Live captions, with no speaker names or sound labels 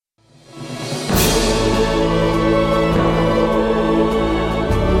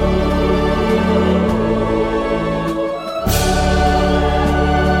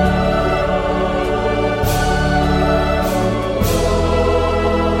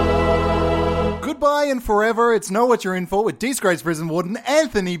and forever, it's Know What You're In For with disgraced prison warden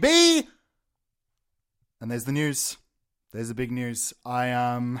Anthony B. And there's the news. There's the big news.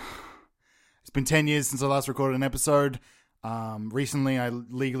 It's been 10 years since I last recorded an episode. Recently, I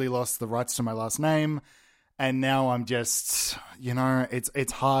legally lost the rights to my last name. And now I'm just,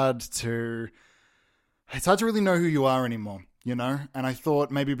 it's hard to really know who you are anymore, And I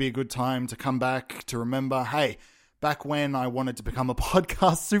thought maybe it'd be a good time to come back to remember, hey, back when I wanted to become a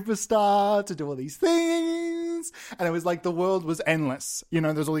podcast superstar, to do all these things, and it was like the world was endless.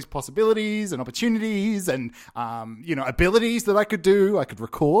 There's all these possibilities and opportunities and, abilities that I could do. I could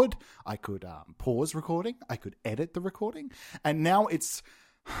record. I could pause recording. I could edit the recording. And now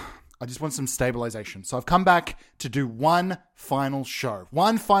I just want some stabilization. So I've come back to do one final show,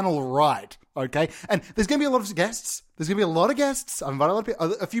 one final ride, okay? And there's going to be a lot of guests. I've invited a lot of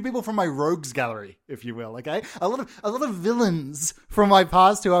people, a few people from my rogues gallery, if you will, okay? A lot of villains from my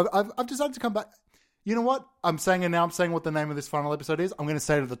past who I've decided to come back. You know what? I'm saying it now. I'm saying what the name of this final episode is. I'm going to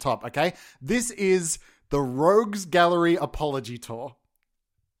say it at the top, okay? This is the Rogues Gallery Apology Tour.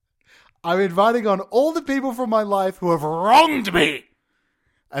 I'm inviting on all the people from my life who have wronged me.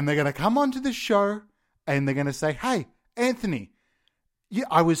 And they're going to come onto the show and they're going to say, hey, Anthony,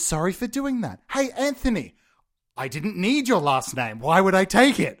 I was sorry for doing that. Hey, Anthony, I didn't need your last name. Why would I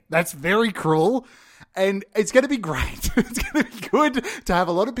take it? That's very cruel. And it's going to be great. It's going to be good to have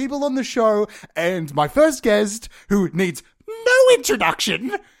a lot of people on the show. And my first guest, who needs no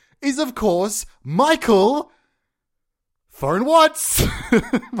introduction, is, of course, Michael Phone Watts.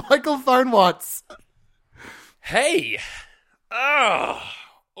 Michael Phone Watts. Hey. Oh,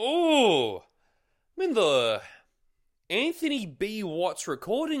 I'm in the Anthony B. Watts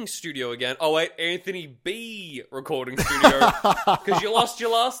recording studio again. Oh, wait, Anthony B. recording studio. Because you lost your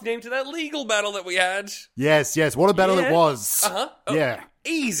last name to that legal battle that we had. Yes. What a battle it was. Uh-huh. Oh, yeah.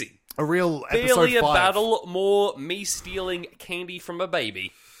 Easy. A real episode 5. Barely a battle, more me stealing candy from a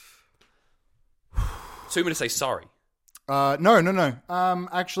baby. So you're going to say sorry? No.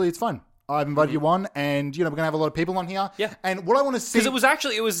 Actually, it's fine. I've invited you on, and we're gonna have a lot of people on here. Yeah. And what I want to see,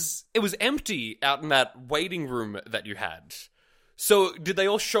 because it was empty out in that waiting room that you had. So did they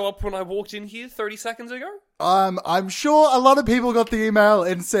all show up when I walked in here 30 seconds ago? I'm sure a lot of people got the email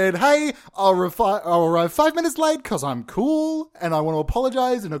and said, "Hey, I'll arrive 5 minutes late because I'm cool and I want to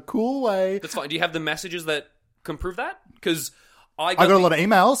apologize in a cool way." That's fine. Do you have the messages that can prove that? Because I got a lot of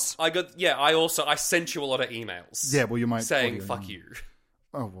emails. I sent you a lot of emails. Yeah, well, you might saying "fuck you."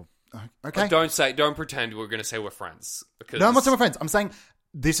 Oh well. Okay. Don't pretend we're going to say we're friends. Because... No, I'm not saying we're friends. I'm saying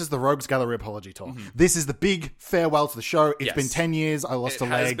this is the Rogues Gallery Apology Tour. Mm-hmm. This is the big farewell to the show. It's been 10 years. I lost a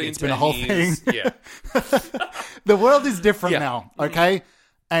leg. It's been a whole thing. Yeah. The world is different now, okay? Mm-hmm.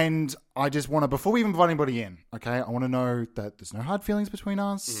 And I just want to, before we even invite anybody in, okay, I want to know that there's no hard feelings between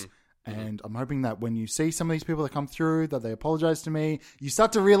us. Mm-hmm. And I'm hoping that when you see some of these people that come through, that they apologize to me, you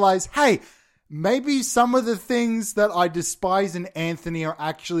start to realize, hey, maybe some of the things that I despise in Anthony are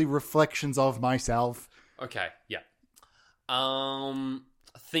actually reflections of myself. Okay, yeah.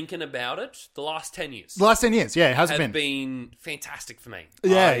 Thinking about it, the last 10 years. The last 10 years, yeah, it has been fantastic for me.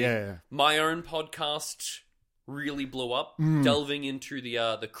 Yeah. My own podcast really blew up, delving into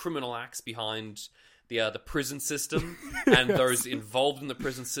the criminal acts behind the prison system and those involved in the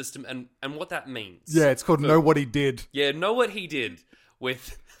prison system and what that means. Yeah, it's called Know What He Did. Yeah, Know What He Did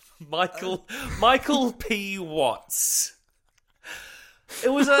with Michael P. Watts.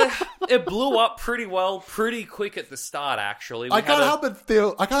 It blew up pretty well, pretty quick at the start, actually. I can't help but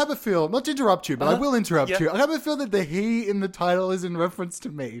feel, not to interrupt you, but I will interrupt you. I can't help but feel that the he in the title is in reference to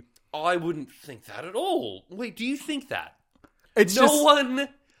me. I wouldn't think that at all. Wait, do you think that? It's one...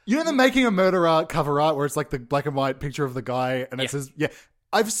 You know the Making a Murderer cover art where it's like the black and white picture of the guy and it says, yeah.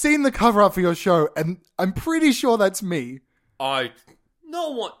 I've seen the cover art for your show and I'm pretty sure that's me. Not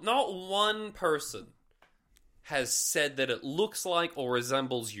one person has said that it looks like or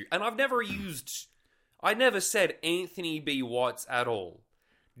resembles you. And I never said Anthony B. Watts at all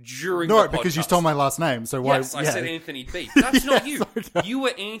during the podcast. No, because you stole my last name, so why... Yes, I said Anthony B. That's not you. Okay. You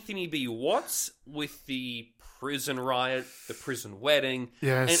were Anthony B. Watts with the prison riot, the prison wedding,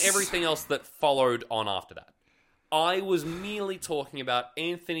 and everything else that followed on after that. I was merely talking about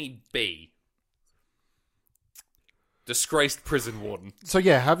Anthony B., disgraced prison warden. So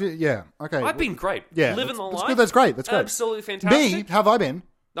okay. I've been great. Yeah, living the life. Good. That's great. Absolutely fantastic. Me, how have I been?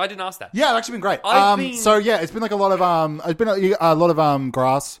 I didn't ask that. Yeah, it's actually been great. So it's been like a lot of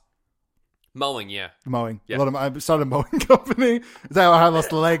grass mowing. Yeah, mowing. Yeah. I started a mowing company. Is that how I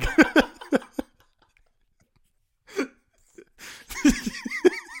lost a leg?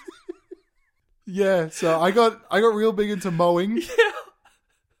 Yeah, so I got real big into mowing. Yeah.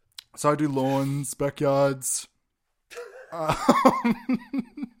 So I do lawns, backyards.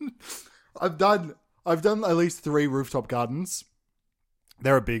 I've done at least 3 rooftop gardens.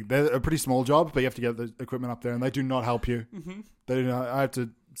 They're a pretty small job, but you have to get the equipment up there, and they do not help you. Mm-hmm. They do not. I have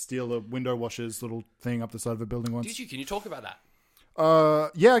to steal the window washer's little thing up the side of a building once. Did you? Can you talk about that?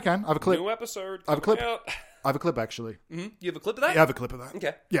 Yeah, I can. I have a clip. New episode. I have a clip. Out. I have a clip, actually. Mm-hmm. You have a clip of that? Yeah, I have a clip of that.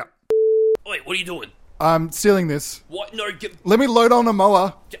 Okay. Yeah. Wait, what are you doing? I'm stealing this. What? No, Let me load on a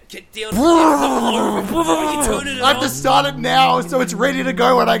mower. Get down. You turn it I have to start it now, so it's ready to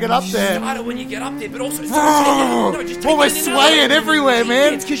go when I get up there. Start it when you get up there, but also... Well, we're swaying everywhere,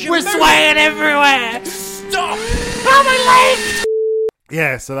 man. We're swaying everywhere. Stop! Oh, my leg!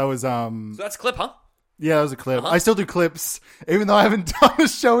 Yeah, so that was... So that's a clip, huh? Yeah, that was a clip. I still do clips. Even though I haven't done a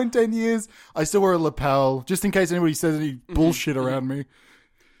show in 10 years, I still wear a lapel, just in case anybody says any bullshit around me.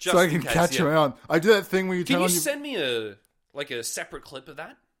 Just so I can catch them out. I do that thing where you turn on Can you send me a separate clip of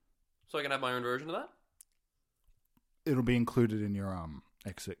that? So I can have my own version of that? It'll be included in your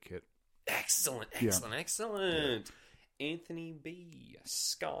exit kit. Excellent. Anthony B.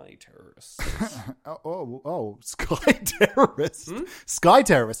 Sky Terrorist. Sky Terrorist. Sky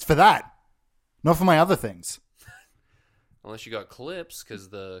Terrorist, for that. Not for my other things. Unless you got clips, because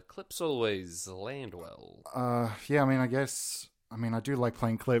the clips always land well. Yeah, I guess... I do like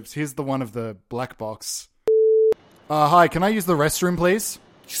playing clips. Here's the one of the black box. Hi, can I use the restroom, please?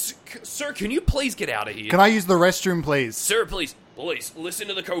 Sir, can you please get out of here? Can I use the restroom, please? Sir, please, listen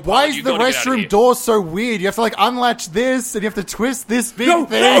to the co-pilot. Why is the restroom door so weird? You have to, unlatch this, and you have to twist this big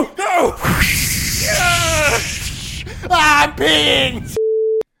thing. No! I'm peeing!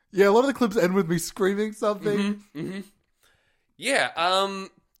 Yeah, a lot of the clips end with me screaming something. Yeah,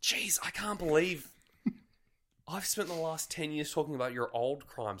 jeez, I can't believe... I've spent the last 10 years talking about your old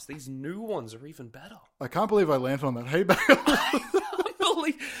crimes. These new ones are even better. I can't believe I landed on that hay bale.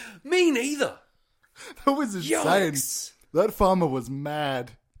 Me neither. That was insane. Yikes. That farmer was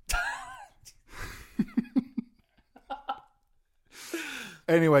mad.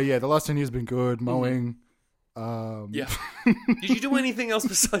 Anyway, yeah, the last 10 years have been good. Mowing. Yeah. Did you do anything else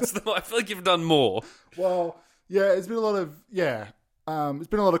besides that? I feel like you've done more. Well, yeah, it's been a lot of... Yeah. It's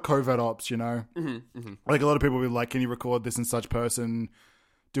been a lot of covert ops, you know? Like, a lot of people will be like, can you record this and such person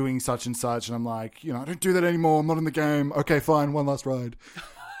doing such and such? And I'm like, I don't do that anymore. I'm not in the game. Okay, fine. One last ride.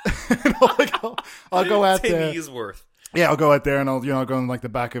 And I'll go out 10 there. 10 years worth. Yeah, I'll go out there and I'll go in, the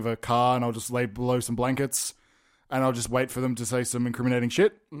back of a car and I'll just lay below some blankets and I'll just wait for them to say some incriminating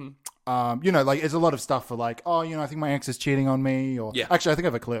shit. It's a lot of stuff for I think my ex is cheating on me. Or Actually, I think I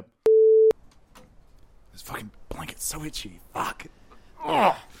have a clip. This fucking blanket's so itchy. Fuck.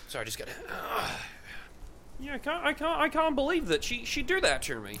 Oh, sorry, I just got it. Yeah, I can't believe that she do that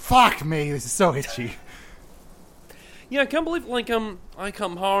to me. Fuck me, this is so itchy. Yeah, I can't believe I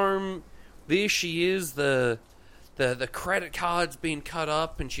come home, there she is, the credit card's been cut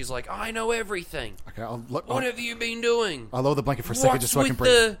up, and she's like, I know everything. Okay, what have you been doing? I'll lower the blanket for a second just so I can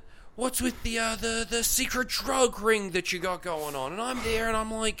breathe. What's with the secret drug ring that you got going on? And I'm there, and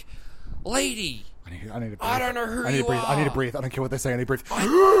I'm like, lady. I need to breathe. I don't know who you are. I need to breathe. I don't care what they say. I need to breathe.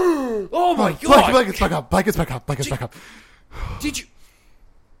 Oh my god! Blankets back up. Blankets back up. Blankets back up. Did you?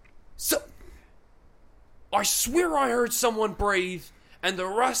 So, I swear I heard someone breathe and the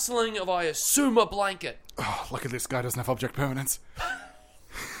rustling of, I assume, a blanket. Oh, look at this guy doesn't have object permanence.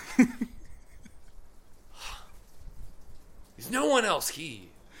 There's no one else here.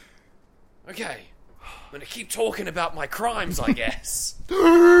 Okay. I'm gonna keep talking about my crimes, I guess.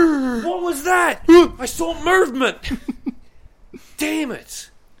 What was that? I saw movement. Damn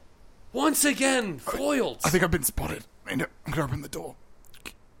it. Once again, foiled. I think I've been spotted. I'm gonna open the door.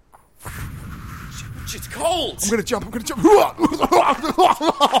 It's cold. I'm gonna jump.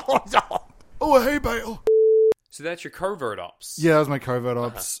 Oh, a hay bale. So that's your covert ops. Yeah, that was my covert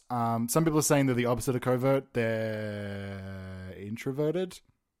ops. Some people are saying they're the opposite of covert. They're introverted.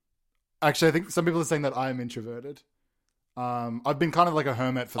 Actually, I think some people are saying that I'm introverted. I've been kind of like a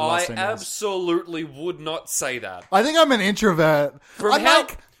hermit for the last 10 years. I absolutely would not say that. I think I'm an introvert. I'm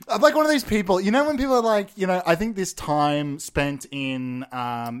like one of these people, when people are like, I think this time spent in,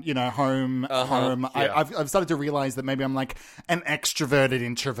 home. Yeah. I've started to realize that maybe I'm like an extroverted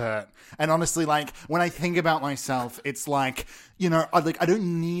introvert. And honestly, when I think about myself, it's like, I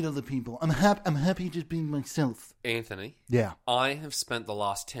don't need other people. I'm happy just being myself. Anthony. Yeah. I have spent the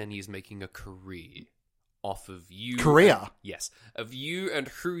last 10 years making a career off of you. Career? Yes. Of you and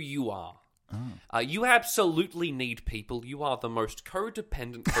who you are. Oh. You absolutely need people. You are the most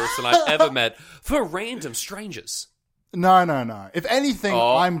codependent person I've ever met for random strangers. No. If anything,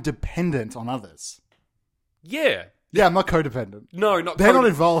 I'm dependent on others. Yeah. Yeah, I'm not codependent. No, not They're not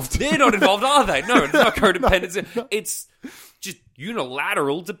involved. They're not involved, are they? No, it's not codependency. No. It's just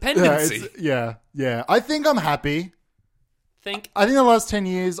unilateral dependency. Yeah. I think I'm happy. I think the last 10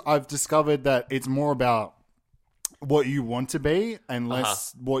 years I've discovered that it's more about what you want to be and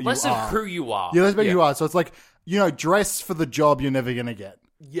less what you are. Less of who you are. Yeah, less about who you are. So it's like, dress for the job you're never going to get.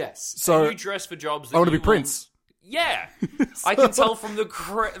 Yes. So and you dress for jobs that I want to be Prince. Yeah. I can tell from the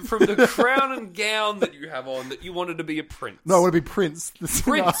crown and gown that you have on that you wanted to be a prince. No, I want to be Prince.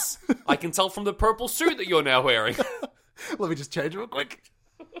 Prince. I can tell from the purple suit that you're now wearing. Let me just change real quick.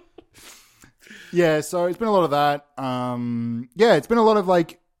 Yeah, so it's been a lot of that. It's been a lot of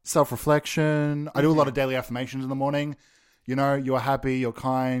like self-reflection. I do a lot of daily affirmations in the morning. You're happy, you're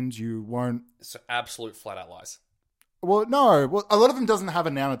kind, you won't... It's absolute flat-out lies. Well, no. Well, a lot of them doesn't have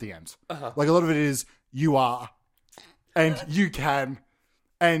a noun at the end. Like a lot of it is you are and you can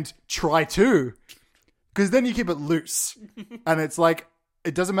and try to. Because then you keep it loose. And it's like,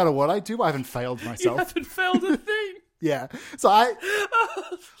 it doesn't matter what I do, I haven't failed myself. You haven't failed a thing. Yeah. So I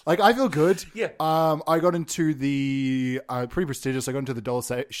feel good. Yeah. I got into the pretty prestigious. I got into the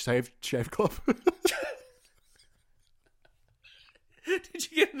Dollar Shave Club.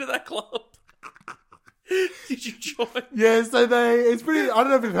 Did you get into that club? Did you join? Yeah. So it's pretty. I don't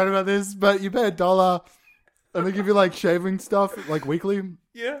know if you've heard about this, but you pay $1 and they give you like shaving stuff like weekly.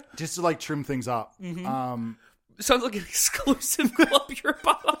 Yeah. Just to like trim things up. Mm-hmm. Sounds like an exclusive club you're a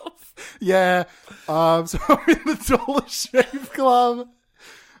part of. Yeah. So I'm in the Dollar Shave Club.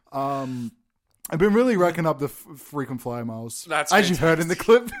 I've been really racking up the frequent flyer miles. That's as you heard in the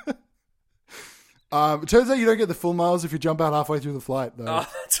clip. It turns out you don't get the full miles if you jump out halfway through the flight, though.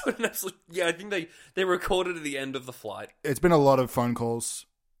 That's what an absolute... Yeah, I think they recorded at the end of the flight. It's been a lot of phone calls.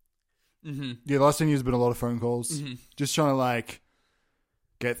 Mm-hmm. Yeah, the last 10 years have been a lot of phone calls. Mm-hmm. Just trying to, like,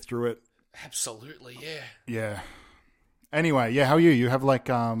 get through it. Absolutely, yeah. Yeah. Anyway, yeah, how are you? You have, like,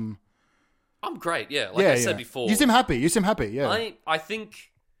 I'm great, yeah. Like I said before. You seem happy, yeah. I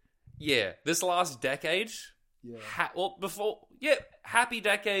think, yeah, this last decade... Yeah. Happy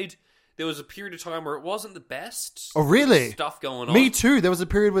decade... There was a period of time where it wasn't the best. Oh, really? Stuff going on. Me too. There was a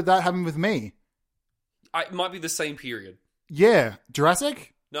period where that happened with me. It might be the same period. Yeah.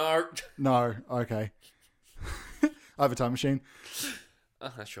 Jurassic? No. No. Okay. I have a time machine.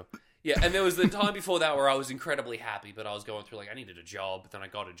 Sure. Yeah, and there was the time before that where I was incredibly happy, but I was going through, like, I needed a job, but then I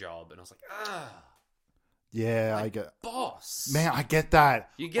got a job, and I was like, Yeah, I get... Boss. Man, I get that.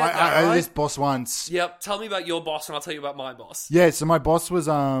 You get that, right? I had this boss once. Yep, tell me about your boss, and I'll tell you about my boss. Yeah, so my boss was,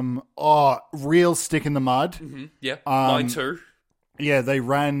 real stick in the mud. Mm-hmm. Yeah, mine too. Yeah, they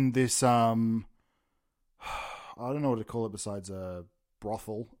ran this, I don't know what to call it besides a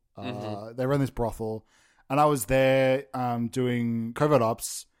brothel. They ran this brothel, and I was there doing covert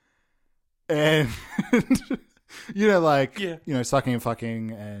ops, and, sucking and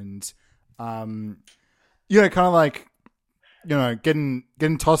fucking, and... kind of like,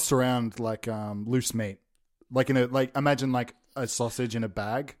 getting tossed around like loose meat, like imagine like a sausage in a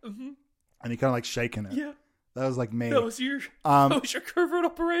bag, and you're kind of like shaking it. Yeah, that was like me. That was your covert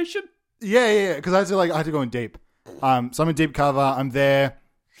operation. Yeah, because I had to go in deep. So I'm in deep cover. I'm there,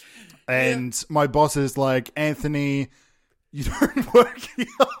 and my boss is like, Anthony, you don't work here.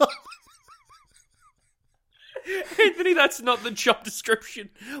 Anthony, that's not the job description.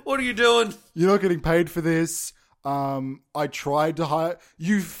 What are you doing? You're not getting paid for this. I tried to hire...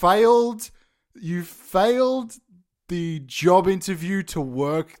 You failed the job interview to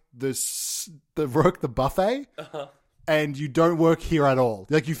work the buffet, and you don't work here at all.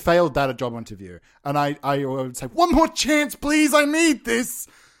 Like, you failed that job interview. And I would say, one more chance, please, I need this.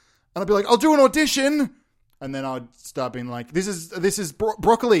 And I'd be like, I'll do an audition. And then I'd start being like, this is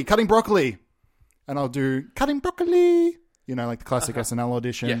broccoli, cutting broccoli. And I'll do cutting broccoli, like the classic SNL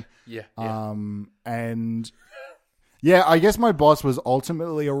audition. Yeah. And yeah, I guess my boss was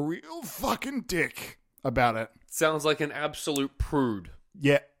ultimately a real fucking dick about it. Sounds like an absolute prude.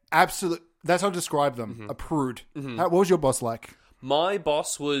 Yeah, absolute. That's how I describe them. A prude. What was your boss like? My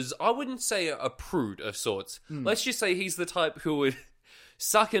boss was, I wouldn't say a prude of sorts. Let's just say he's the type who would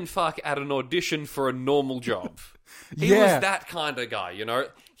suck and fuck at an audition for a normal job. He was that kind of guy,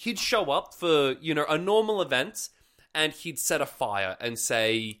 He'd show up for, a normal event, and he'd set a fire and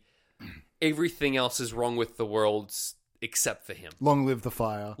say everything else is wrong with the world except for him. Long live the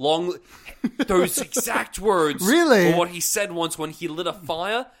fire. Those exact words really? were what he said once when he lit a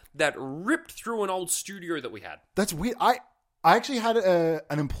fire that ripped through an old studio that we had. That's weird. I actually had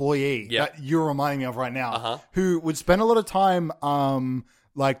an employee that you're reminding me of right now who would spend a lot of time...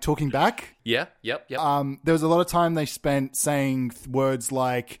 like talking back. Yeah. There was a lot of time they spent saying words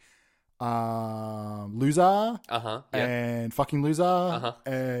like, loser, yeah. and fucking loser,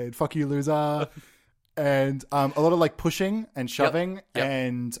 and fuck you loser, and a lot of like pushing and shoving, Yep.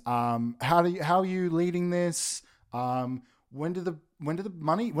 and how are you leading this? When does the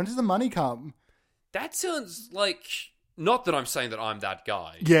money come? That sounds like, not that I'm saying that I'm that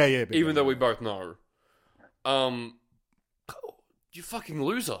guy. Yeah. Even though we both know. You fucking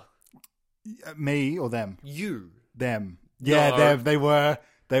loser. Me or them? You. Them. Yeah, No. they were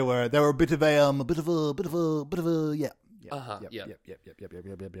a bit of a yeah.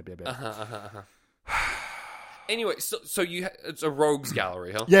 Anyway, so it's a rogues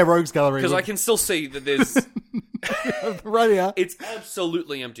gallery, huh? Yeah, rogues gallery. Because I can still see that there's right here. it's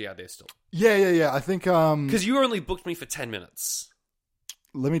absolutely empty out there still. Yeah. I think Because you only booked me for 10 minutes.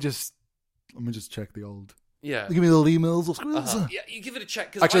 let me just check the old. Yeah. Give me the little emails or screens. Yeah, you give it a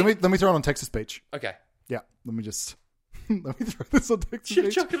check. Actually, let me throw it on text to speech. Okay. Yeah, let me just let me throw this on text to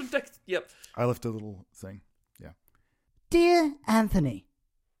speech. Chuck it on text. Yep. I left a little thing. Yeah. Dear Anthony,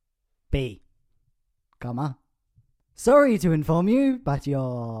 B, comma. Sorry to inform you, but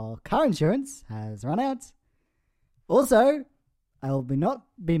your car insurance has run out. Also, I will not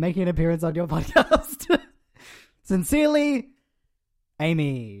be making an appearance on your podcast. Sincerely,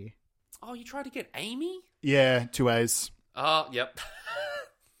 Amy. Oh, you tried to get Amy? Yeah, 2 A's. Yep.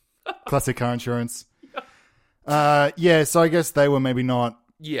 Classic car insurance. Yeah, so I guess they were maybe not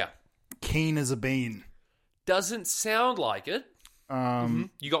Yeah. keen as a bean. Doesn't sound like it.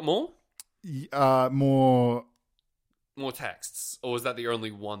 You got more? More. More texts? Or was that the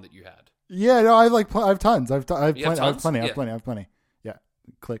only one that you had? Yeah, no, I have tons. I have You have tons? plenty. I Yeah. have plenty. Yeah,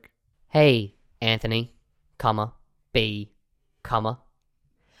 click. Hey, Anthony, comma, B, comma.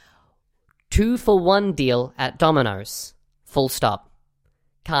 2-for-1 deal at Domino's. Full stop.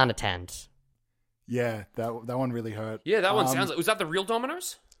 Can't attend. Yeah, that one really hurt. Yeah, that one sounds like... Was that the real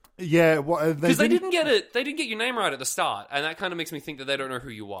Domino's? Yeah, Because they didn't get it. They didn't get your name right at the start, and that kind of makes me think that they don't know who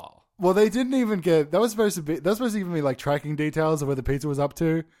you are. Well, they didn't even get. That was supposed to give me like tracking details of where the pizza was up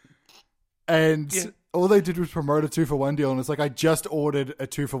to, and all they did was promote a 2-for-1 deal, and it's like I just ordered a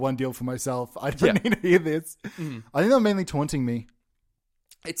 2-for-1 deal for myself. I didn't need to hear this. I think they're mainly taunting me.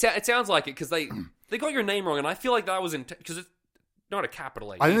 It sounds like it because they got your name wrong, and I feel like that was because it's not a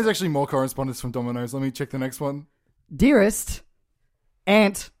capital A. I think there's actually more correspondence from Domino's. Let me check the next one. Dearest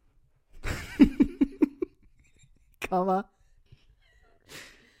Aunt, comma.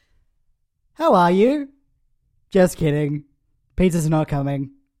 How are you? Just kidding. Pizza's not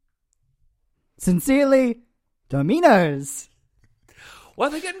coming. Sincerely, Domino's. Well,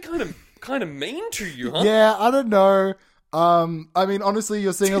 they're getting kind of mean to you, huh? Yeah, I don't know. I mean, honestly,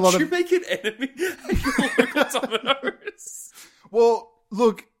 you're seeing a lot Did of. you make an enemy at your local Domino's? Well,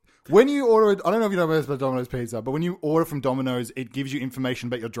 look, when you order it, I don't know if you know about Domino's Pizza, but when you order from Domino's, it gives you information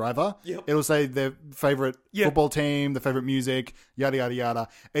about your driver. Yep. It'll say their favorite football team, the favorite music, yada, yada, yada.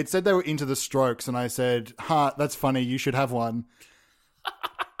 It said they were into the Strokes, and I said, that's funny, you should have one.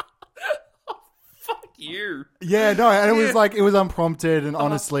 Fuck you. Yeah, no, and it was unprompted, and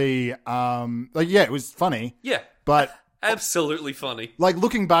honestly, it was funny. Yeah. But absolutely funny. like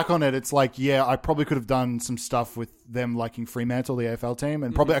looking back on it, it's like, yeah, I probably could have done some stuff with them liking Fremantle, the AFL team,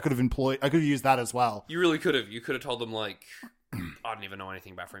 and probably I could have used that as well. You really could have. You could have told them, like, I don't even know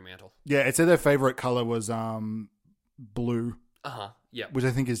anything about Fremantle. Yeah, it said their favorite color was blue, Yeah. which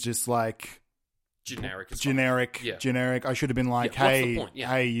I think is just like Generic. generic. I should have been like, Yeah, what's the hey, point? Yeah.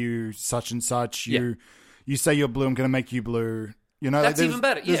 hey, you such and such, you say you're blue, I'm going to make you blue. You know, That's even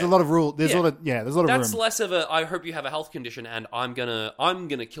better. There's Yeah. a lot of rule. There's a lot of That's room. less of a. I hope you have a health condition, and I'm gonna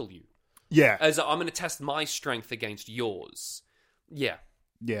kill you. Yeah, As I'm gonna test my strength against yours. Yeah.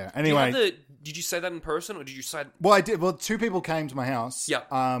 yeah. Do you Anyway, have did you say that in person, or did you say? well, I did. Well, 2 people came to my house. Yeah.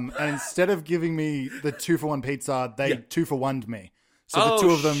 And instead of giving me the 2-for-1 pizza, they 2-for-1'd me. So Oh, the 2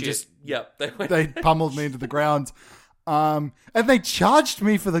 of them shit. just They went. they pummeled me into the ground. And they charged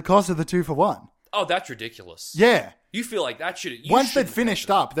me for the cost of the 2-for-1. Oh, that's ridiculous. Yeah. You feel like that should. Once they'd finished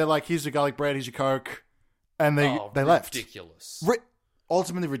up, they're like, "Here's your garlic bread, here's your Coke," and they left. Ridiculous.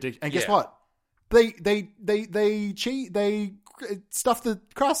 Ultimately ridiculous. And guess Yeah. what? They cheat. They stuffed the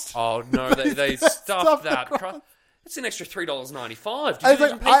crust. Oh no, they stuffed Stuffed the that. crust. It's an extra $3.95. Did I you was even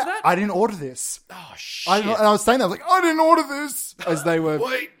like, pay for that? I didn't order this. Oh shit! And I was saying that, I was like, I didn't order this. As they were,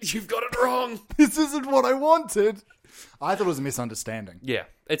 Wait, you've got it wrong. this isn't what I wanted. I thought it was a misunderstanding. Yeah,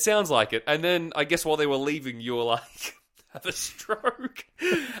 it sounds like it. And then I guess while they were leaving, you were like, have a stroke.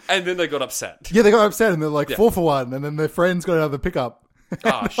 And then they got upset. Yeah, they got upset and they're like 4-for-1, and then their friends got out of the pickup.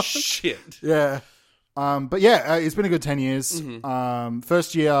 Oh, shit. Yeah. But yeah, it's been a good 10 years. Mm-hmm.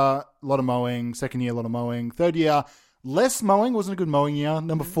 First year, a lot of mowing. Second year, a lot of mowing. Third year, Less mowing, wasn't a good mowing year.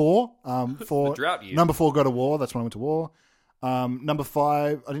 Number 4, The drought year. Number 4, go to war. That's when I went to war. Number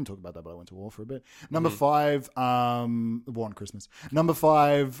 5, I didn't talk about that, but I went to war for a bit. Number 5, war on Christmas. Number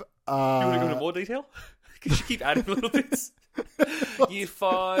 5, You want to go into more detail? Because you keep adding little bits. Year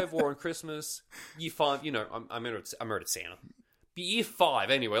 5, War on Christmas. Year 5, I murdered Santa. But year 5,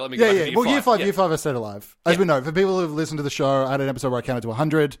 anyway. Let me go back to year 5. Well, year 5, I stayed alive. As we know, for people who've listened to the show, I had an episode where I counted to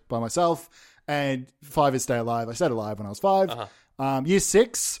 100 by myself, and 5 is stay alive. I stayed alive when I was 5. Year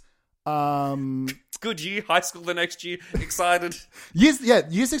 6, it's good year. High school the next year. Excited.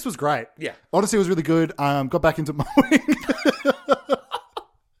 year 6 was great. Yeah. Honestly, it was really good. Got back into mowing.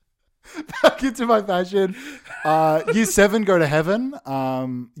 Back into my passion. Year 7, go to heaven.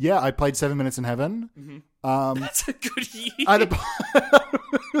 I played 7 minutes in heaven. That's a good year.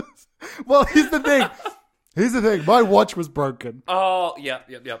 Well, here's the thing. My watch was broken. Oh, yeah.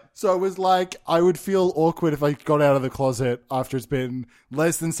 So it was like, I would feel awkward if I got out of the closet after it's been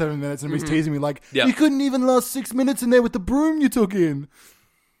less than 7 minutes and he's teasing me like, you couldn't even last 6 minutes in there with the broom you took in.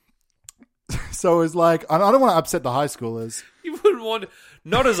 So it was like, I don't want to upset the high schoolers. You wouldn't want,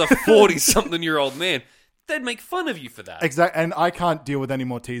 not as a 40-something-year-old man. They'd make fun of you for that. Exactly, and I can't deal with any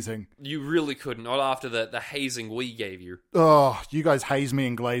more teasing. You really couldn't, not after the hazing we gave you. Oh, you guys hazed me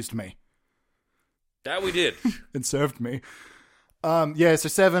and glazed me. That we did. And served me. So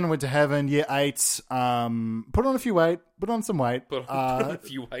 7, went to heaven. Year 8, put on a few weight. Put on some weight. Put on a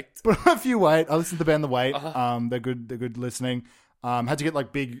few weight. Put on a few weight. I listened to the band The Weight. They're good listening. Had to get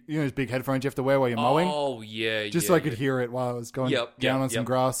like big, those big headphones you have to wear while you're mowing. Oh, yeah. Just so I could hear it while I was going down on some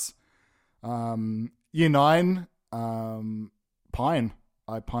grass. Year 9, pine.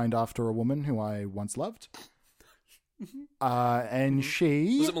 I pined after a woman who I once loved. And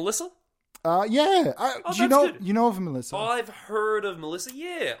she... Was it Melissa? Yeah. Do you know? Good. You know of Melissa? I've heard of Melissa.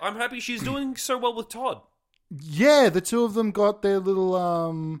 Yeah, I'm happy she's doing so well with Todd. Yeah, the two of them got their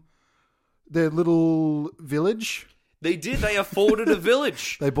little village. They did. They afforded a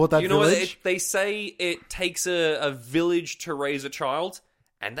village. They bought that village. They say it takes a village to raise a child,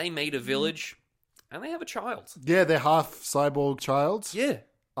 and they made a village, and they have a child. Yeah, they're half cyborg child. Yeah.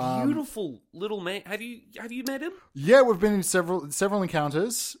 Beautiful little man. Have you met him? Yeah, we've been in several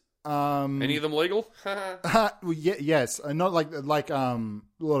encounters. Any of them legal? Yes, not like a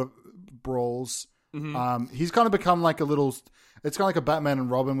lot of brawls. He's kind of become like a little. It's kind of like a Batman and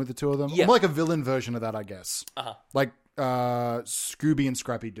Robin with the two of them. Yeah. More like a villain version of that, I guess. Like Scooby and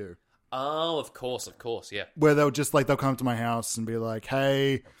Scrappy Doo. Oh, of course, yeah. Where they'll come to my house and be like,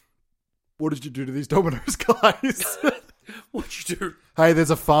 "Hey, what did you do to these Domino's guys?" What'd you do? Hey,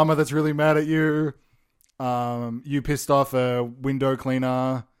 there's a farmer that's really mad at you. You pissed off a window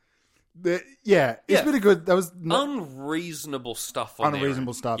cleaner. It's been a good. That was unreasonable stuff.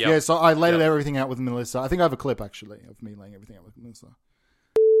 Unreasonable stuff. Yep. Yeah, so I laid everything out with Melissa. I think I have a clip actually of me laying everything out with Melissa.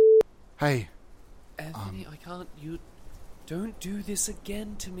 Hey, Anthony, I can't. You don't do this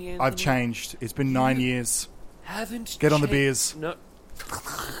again to me, Anthony. I've changed. It's been 9 years. Haven't get on the beers? No,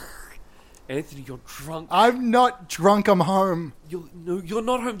 Anthony, you're drunk. I'm not drunk. I'm home. You're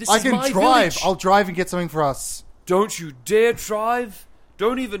not home. I can drive. Village. I'll drive and get something for us. Don't you dare drive.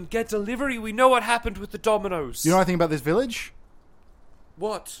 Don't even get delivery. We know what happened with the Domino's. You know anything about this village?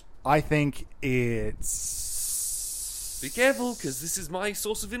 What? I think it's... Be careful, because this is my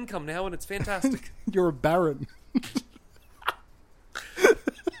source of income now, and it's fantastic. You're a baron.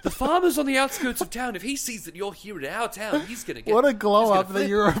 The farmer's on the outskirts of town. If he sees that you're here in our town, he's going to get... What a glow up that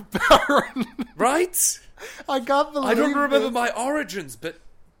you're a baron. Right? I can't believe I don't remember my origins, but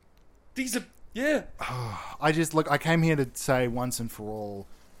these are... Yeah. I came here to say once and for all,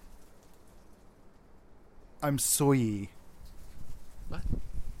 I'm soy. What?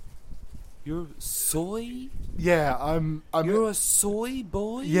 You're soy? Yeah, I'm You're a soy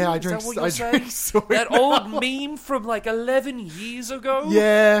boy? Yeah, I drink soy. That old meme from like 11 years ago?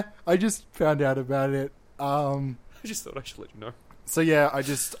 Yeah, I just found out about it. I just thought I should let you know. So yeah,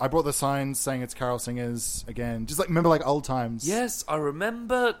 I brought the signs saying it's Carol Singers again. Just remember old times. Yes, I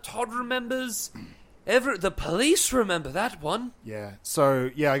remember. Todd remembers. The police remember that one. Yeah. So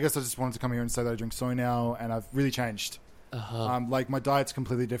yeah, I guess I just wanted to come here and say that I drink soy now, and I've really changed. My diet's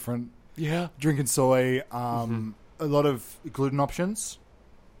completely different. Yeah. Drinking soy, a lot of gluten options.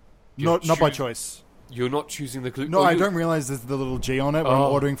 Not by choice. You're not choosing the gluten. No, I don't realize there's the little G on it when I'm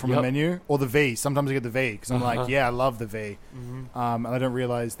ordering from a menu, or the V. Sometimes I get the V because I'm like, I love the V, and I don't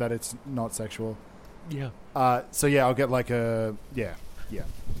realize that it's not sexual. Yeah. So yeah, I'll get like a yeah.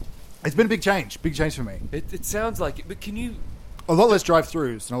 It's been a big change for me. It sounds like it, but can you? A lot less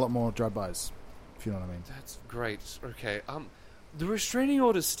drive-throughs and a lot more drive-bys, if you know what I mean. That's great. Okay. The restraining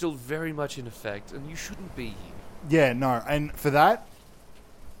order's still very much in effect, and you shouldn't be here. Yeah, no. And for that,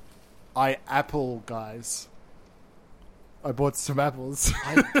 guys. I bought some apples.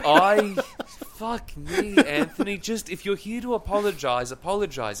 Fuck me, Anthony. Just, if you're here to apologize.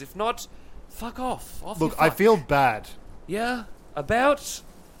 If not, fuck off. Look, I feel bad. Yeah? About?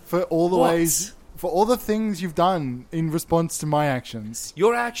 For all the what? ways... For all the things you've done in response to my actions.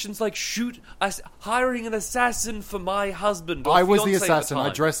 Your actions like hiring an assassin for my husband. Or I was the fiancé at assassin. time.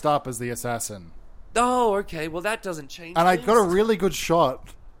 I dressed up as the assassin. Oh, okay. Well, that doesn't change And I things. got a really good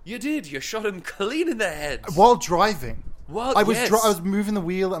shot. You did. You shot him clean in the head. While driving. Well, I was yes. I was moving the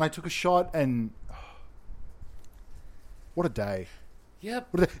wheel and I took a shot and... What a day.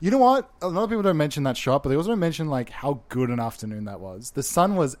 Yep. You know what? A lot of people don't mention that shot, but they also don't mention like how good an afternoon that was. The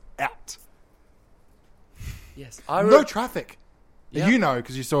sun was out. Yes. No traffic. Yep. You know,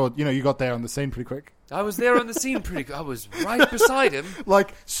 because you saw, you got there on the scene pretty quick. I was there on the scene pretty good. I was right beside him.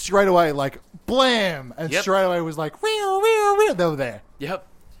 Like, straight away, like, blam! And Yep. straight away was like, wee. They were there. Yep.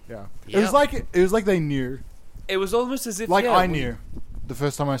 Yeah. Yep. It was like they knew. It was almost as if I knew the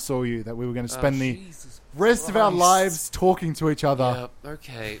first time I saw you that we were going to spend the rest of our Christ. lives talking to each other. Yep.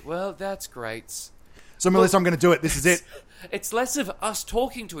 Okay. Well, that's great. So, Melissa, I'm going to do it. This is it. It's less of us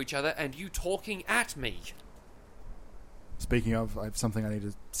talking to each other and you talking at me. Speaking of, I have something I need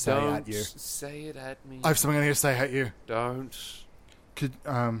to say Don't at you. say it at me. I have something I need to say at you. Don't.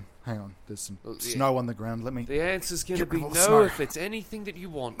 Hang on. There's some Well, yeah. snow on the ground. Let me The answer's going to Get be rid of all the no snow. if it's anything that you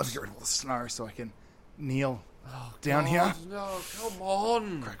want. get rid of all the snow so I can kneel Oh, down God, here. No, come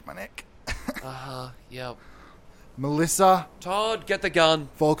on. Crack my neck. Yep. Melissa, Todd, get the gun.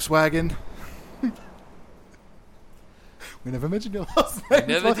 Volkswagen. We never mentioned your last name.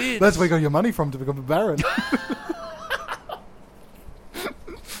 never did. That's where you got your money from to become a baron.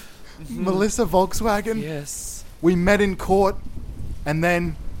 Melissa Volkswagen. Yes. We met in court, and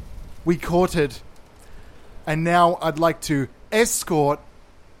then we courted. And now I'd like to escort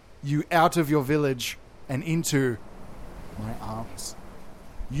you out of your village and into my arms.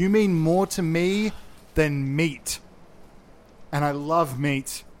 You mean more to me than meat. And I love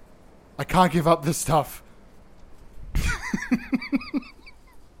meat. I can't give up this stuff.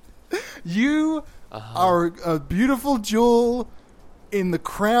 You are a beautiful jewel in the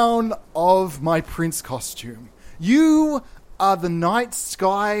crown of my prince costume. You are the night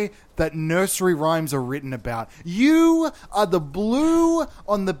sky that nursery rhymes are written about. You are the blue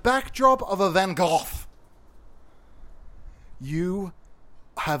on the backdrop of a Van Gogh. You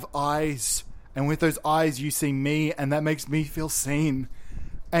have eyes, and with those eyes you see me, and that makes me feel seen.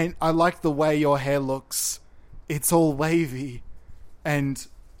 And I like the way your hair looks. It's all wavy. And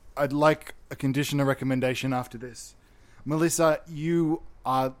I'd like a conditioner recommendation after this. Melissa, you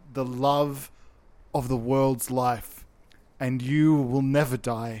are the love of the world's life, and you will never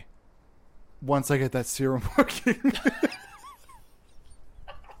die once I get that serum working.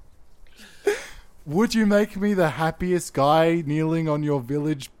 Would you make me the happiest guy kneeling on your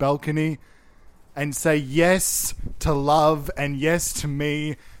village balcony and say yes to love and yes to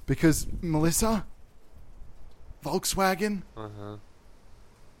me? Because, Melissa, Volkswagen,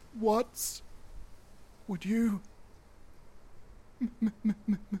 what would you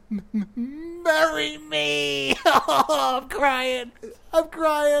marry me? Oh, I'm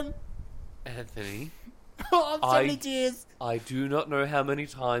crying. Anthony, Oh, I'm so many tears. I do not know how many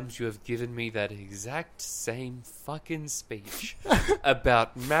times you have given me that exact same fucking speech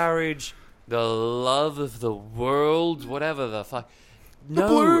about marriage, the love of the world, whatever the fuck.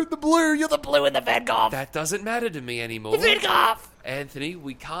 No, The blue, you're the blue in the Van Gogh. that doesn't matter to me anymore. Van Gogh. Anthony,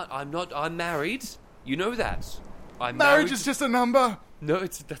 we can't. I'm married. You know that. I'm Marriage married. is just a number. No,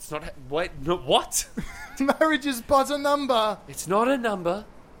 that's not. Wait, no, what? Marriage is but a number. It's not a number.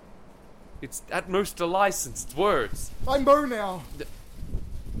 It's at most a licensed words. I'm Bo now.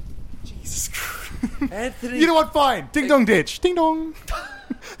 Jesus Christ. Anthony. You know what? Fine. Ding dong ditch. Ding dong.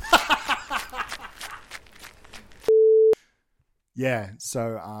 Yeah,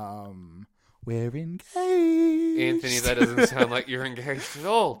 so, we're engaged. Anthony, that doesn't sound like you're engaged at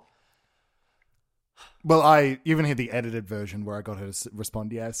all. Well, I even hear the edited version where I got her to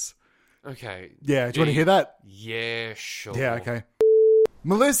respond yes. Okay. Yeah, do you want to hear that? Yeah, sure. Yeah, okay.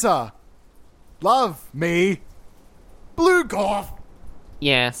 Melissa, love me. Blue Goth.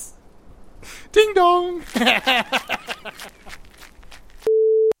 Yes. Ding dong.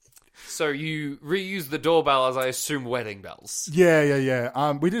 So you reuse the doorbell as I assume wedding bells.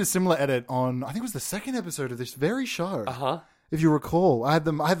 Yeah. We did a similar edit on, I think it was the second episode of this very show. Uh-huh. If you recall, I had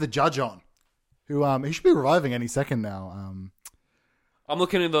the judge on, who he should be reviving any second now. I'm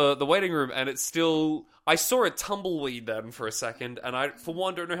looking in the waiting room and it's still... I saw a tumbleweed then for a second and I, for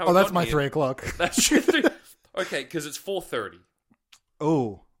one, don't know how it Oh, that's got my here. 3 o'clock. That's true. Okay, because it's 4:30.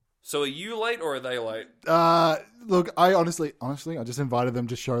 Oh. So are you late or are they late? Look, I honestly, I just invited them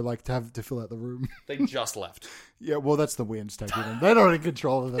to show, like, to fill out the room. They just left. Yeah, well, that's the wind's taking them. They're not in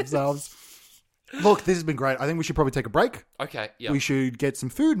control of themselves. Look, this has been great. I think we should probably take a break. Okay, yeah. We should get some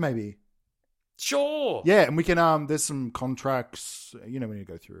food, maybe. Sure. Yeah, and we can, there's some contracts, we need to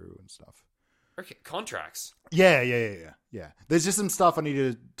go through and stuff. Okay, contracts. Yeah. There's just some stuff I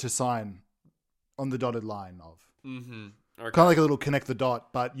needed to sign on the dotted line of. Mm-hmm. Okay. Kind of like a little connect the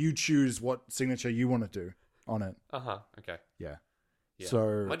dot, but you choose what signature you want to do on it. Uh-huh, okay. Yeah. Yeah.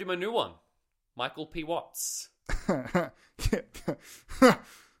 So... Might do my new one. Michael P. Watts.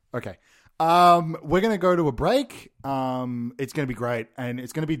 Okay. We're going to go to a break. It's going to be great, and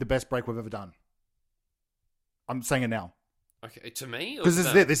it's going to be the best break we've ever done. I'm saying it now. Okay, to me?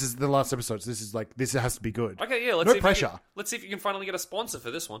 Because this is the last episode, so this has to be good. Okay, yeah, No pressure. Let's see if you can finally get a sponsor for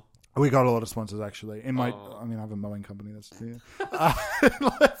this one. We got a lot of sponsors, actually. I have a mowing company. That's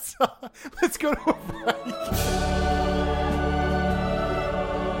let's go to a break.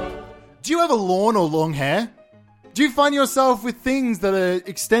 Do you have a lawn or long hair? Do you find yourself with things that are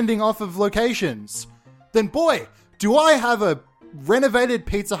extending off of locations? Then boy, do I have a renovated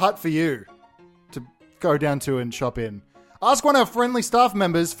Pizza Hut for you to go down to and shop in. Ask one of our friendly staff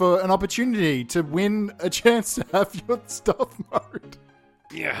members for an opportunity to win a chance to have your stuff mowed.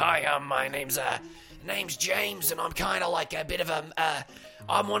 Yeah, hi, my name's James, and I'm kind of like a bit of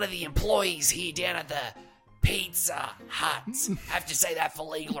I'm one of the employees here down at the Pizza Hut. Have to say that for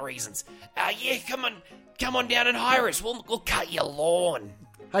legal reasons. Yeah, come on down and hire us. We'll cut your lawn.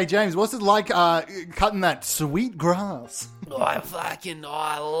 Hey, James, what's it like cutting that sweet grass?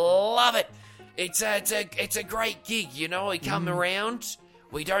 I love it. It's a great gig, We come around,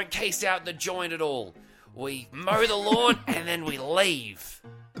 we don't case out the joint at all. We mow the lawn and then we leave.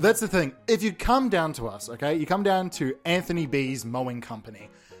 That's the thing. If you come down to us, okay, you come down to Anthony B's Mowing Company,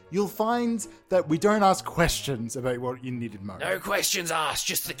 you'll find that we don't ask questions about what you needed mowing. No questions asked,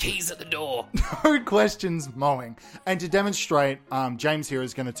 just the keys at the door. No questions mowing. And to demonstrate, James here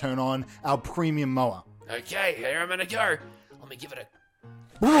is going to turn on our premium mower. Okay, here I'm going to go. Let me give it a...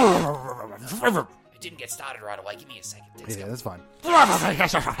 It didn't get started right away. Give me a second. Yeah, that's fine. Okay,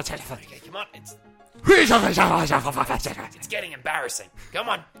 come on. It's getting embarrassing. Come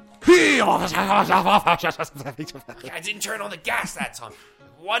on. Okay, I didn't turn on the gas that time.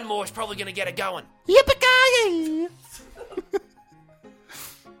 One more is probably going to get it going. Yippee-ki-yay!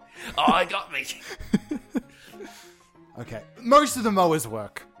 Oh, it got me. Okay, most of the mowers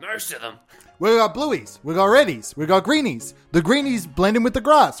work. Most of them. We got blueies, we got reddies, we got greenies. The greenies blend in with the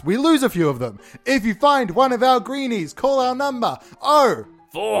grass. We lose a few of them. If you find one of our greenies, call our number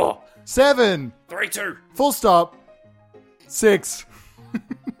 4 7 3 2 full stop 6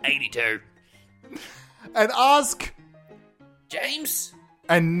 82. and ask James?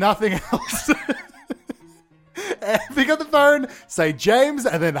 and nothing else. Pick up the phone, say James,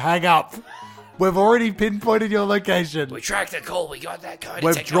 and then hang up. We've already pinpointed your location. We tracked the call. We got that kind of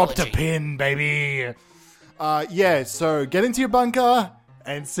We've technology. dropped a pin, baby. Yeah, so get into your bunker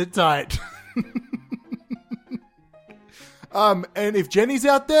and sit tight. And if Jenny's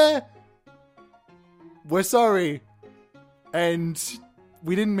out there, we're sorry. And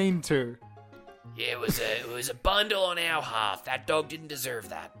we didn't mean to. Yeah, it was a bundle on our half. That dog didn't deserve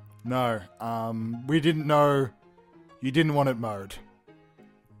that. No, we didn't know you didn't want it mowed.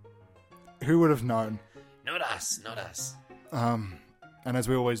 Who would have known? Not us. And as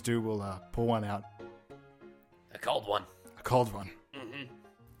we always do, we'll pour one out. A cold one. A cold one. Mm-hmm.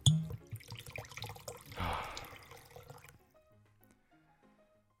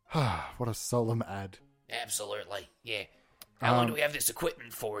 What a solemn ad. Absolutely. Yeah. How long do we have this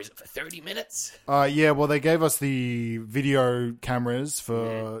equipment for? Is it for 30 minutes? Yeah, well, they gave us the video cameras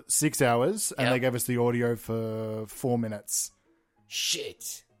for 6 hours, and Yep. they gave us the audio for 4 minutes.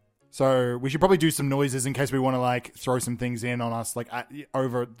 Shit. So we should probably do some noises in case we want to, like, throw some things in on us, like,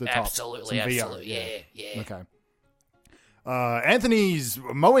 over the top. Absolutely, Some VO. absolutely. Yeah. Okay. Anthony's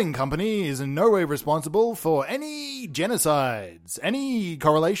Mowing Company is in no way responsible for any genocides. Any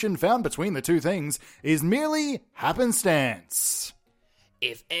correlation found between the two things is merely happenstance.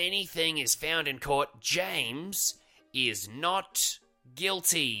 If anything is found in court, James is not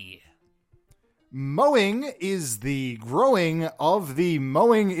guilty. Mowing is the growing of the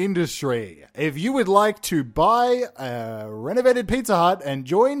mowing industry. If you would like to buy a renovated Pizza Hut and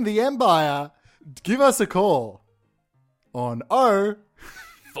join the empire, give us a call on 4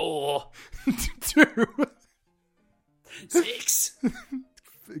 2 6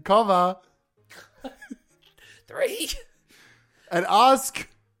 comma 3 and ask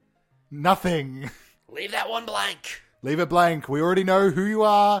nothing. Leave that one blank. Leave it blank. We already know who you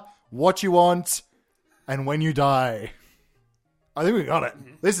are, what you want, and when you die. I think we got it.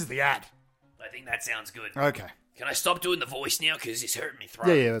 This is the ad. I think that sounds good. Okay. Can I stop doing the voice now? Because it's hurting me throat.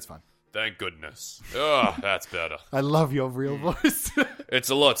 Yeah, that's fine. Thank goodness. Oh, that's better. I love your real voice. It's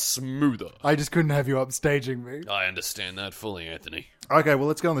a lot smoother. I just couldn't have you upstaging me. I understand that fully, Anthony. Okay, well,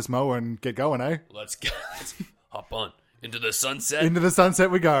 let's get on this mower and get going, eh? Let's go. Hop on. Into the sunset. Into the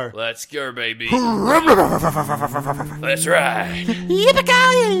sunset we go. Let's go, baby. That's right.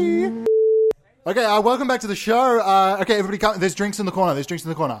 Yippee-ki-yay! Okay, welcome back to the show. Okay, everybody, come. There's drinks in the corner.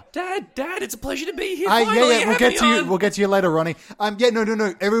 Dad, it's a pleasure to be here. Yeah, Finally, we'll get to you. on. We'll get to you later, Ronnie.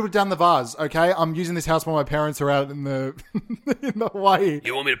 No. Everybody down the vase. Okay, I'm using this house while my parents are out in the in the Hawaii.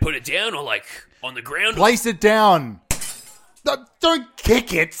 You want me to put it down or like on the ground? Place it down. No, don't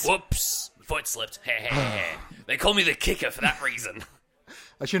kick it. Whoops. Foot slipped. They call me the kicker for that reason.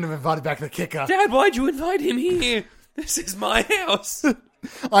 I shouldn't have invited back the kicker. Dad, why'd you invite him here? This is my house.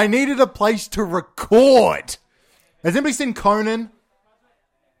 I needed a place to record. Has anybody seen Conan?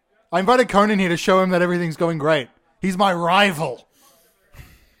 I invited Conan here to show him that everything's going great. He's my rival.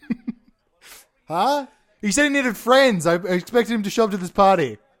 Huh? He said he needed friends. I expected him to show up to this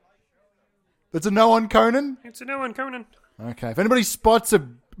party. That's a no on Conan? It's a no one, Conan. Okay. If anybody spots a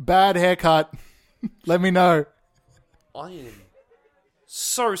bad haircut, let me know. I am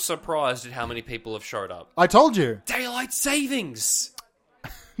so surprised at how many people have showed up. I told you. Daylight savings.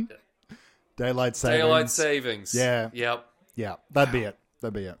 Daylight savings. Daylight savings. Yeah. Yep. Yeah, that'd be it.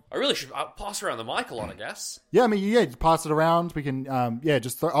 I really should pass around the mic a lot, I guess. Yeah, I mean, yeah, just pass it around. We can,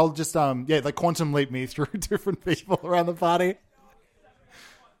 I'll just, like quantum leap me through different people around the party.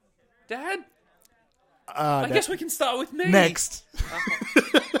 Dad? I guess we can start with me. Next.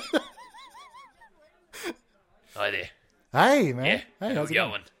 Hi there. Hey, man. Yeah, Hey, how how's we it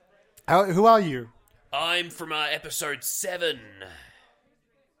going? going? Who are you? I'm from episode 7.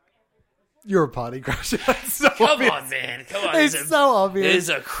 You're a party crasher. It's so Come obvious. on, man. Come on. It's so obvious.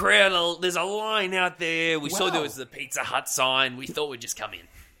 There's a crowd. There's a line out there. We saw Wow. there was the Pizza Hut sign. We thought we'd just come in.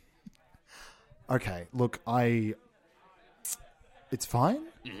 Okay, look, it's fine.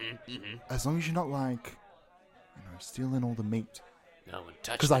 As long as you're not like, stealing all the meat. No one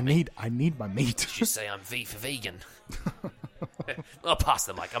touched Because I need my meat. You say I'm V for vegan. I'll pass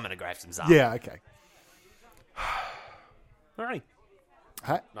the mic. I'm going to grab some Zara. Yeah, okay. All right.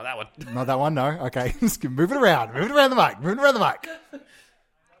 Huh? Not that one. Not that one, no. Okay, just move it around. Move it around the mic.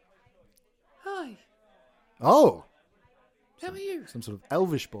 Hi. Oh, How are you? some sort of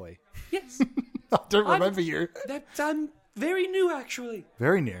elvish boy. Yes. I don't remember you. I'm very new, actually.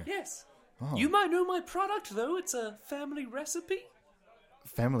 Very new. Yes. Oh. You might know my product, though. It's a family recipe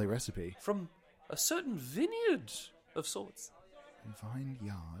Family recipe. from a certain vineyard of sorts.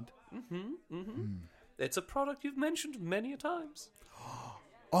 Vineyard. It's a product you've mentioned many a times.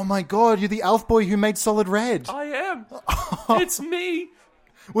 Oh my god, you're the elf boy who made Solid Red. I am. It's me.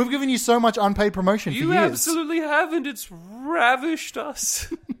 We've given you so much unpaid promotion You for years. absolutely haven't. It's ravished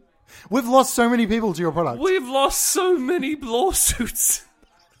us. We've lost so many people to your product. We've lost so many lawsuits.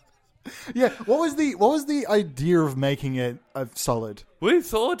 Yeah, what was the idea of making it a solid? We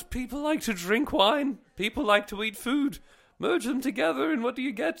thought people like to drink wine, people like to eat food. Merge them together, and what do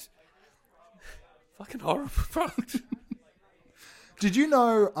you get? Fucking horrible product. Did you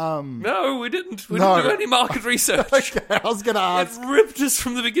know? No, we didn't. We No. didn't do any market research. Okay, I was gonna It ask. ripped us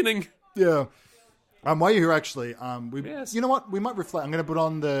from the beginning. Yeah. While you're here, actually, Yes. you know what? We might reflect. I'm going to put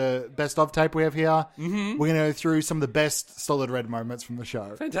on the best of tape we have here. Mm-hmm. We're going to go through some of the best Solid Red moments from the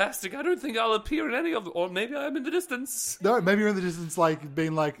show. Fantastic. I don't think I'll appear in any of them. Or maybe I'm in the distance. No, maybe you're in the distance, like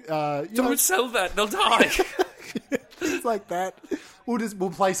being like, Don't sell that. They'll die. things like that. We'll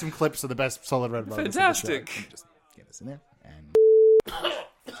play some clips of the best Solid Red moments. Fantastic. Of the show. Let me just get this in there. And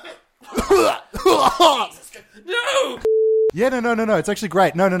No! yeah, no. It's actually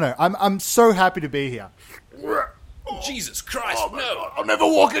great. No. I'm so happy to be here. Jesus Christ, no. I'll never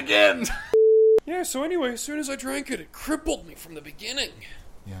walk again. Yeah, so anyway, as soon as I drank it, it crippled me from the beginning.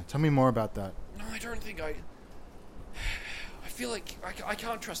 Yeah, tell me more about that. No, I don't think I feel like I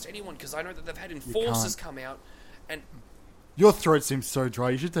can't trust anyone because I know that they've had enforcers come out and... Your throat seems so dry.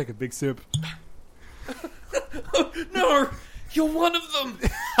 You should take a big sip. No! You're one of them!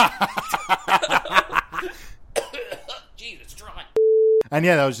 Jeez, it's dry. And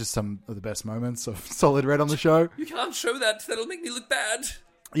yeah, that was just some of the best moments of Solid Red on the show. You can't show that. That'll make me look bad.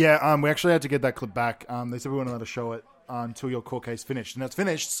 Yeah, we actually had to get that clip back. They said we weren't allowed to show it until your court case finished, and it's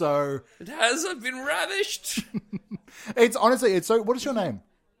finished. So It has. I've been ravished. it's honestly, it's so. What is your name?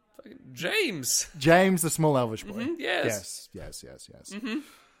 James. James, the small elvish boy. Yes. Yes.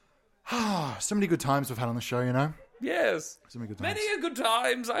 So many good times we've had on the show, you know? Yes. So many good times. Many a good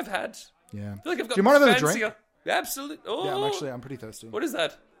times I've had. Yeah. I feel like I've got Do you mind if I have a fancier. drink? Absolutely. Oh. Yeah, I'm pretty thirsty. What is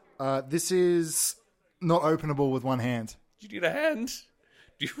that? This is not openable with one hand. Do you need a hand?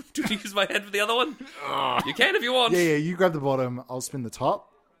 Do you use my hand for the other one? You can if you want. Yeah, you grab the bottom. I'll spin the top.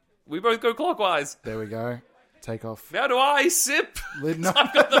 We both go clockwise. There we go. Take off. Now do I sip? Lid. No.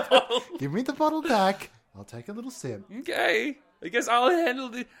 I've got the bottle. Give me the bottle back. I'll take a little sip. Okay. I guess I'll handle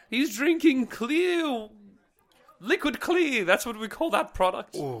the... He's drinking clear... Liquid clear. That's what we call that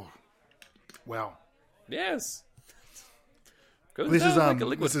product. Oh, wow. Yes. Goes This down is like a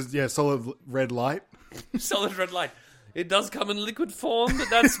liquid. This is solid red light. Solid red light. It does come in liquid form, but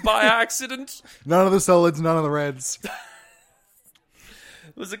that's by accident. None of the solids, none of the reds.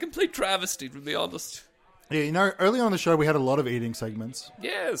 It was a complete travesty, to be honest. Yeah, you know, early on in the show we had a lot of eating segments.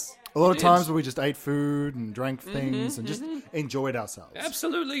 Yes. A lot you of did. times where we just ate food and drank things and just enjoyed ourselves.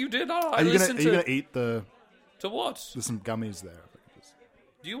 Absolutely, you did. Oh, Are you gonna eat To what? There's some gummies there.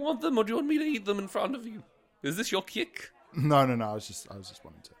 Do you want them, or do you want me to eat them in front of you? Is this your kick? No. I was just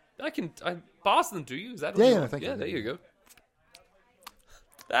wanting to. I pass them to you. Is that? Yeah, what you yeah, want? thank you. Yeah, there you go.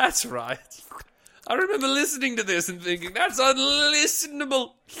 That's right. I remember listening to this and thinking, that's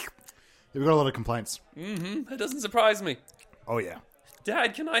unlistenable. We've got a lot of complaints. That doesn't surprise me. Oh yeah.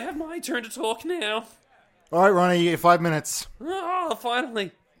 Dad, can I have my turn to talk now? All right, Ronnie, you get 5 minutes. Oh,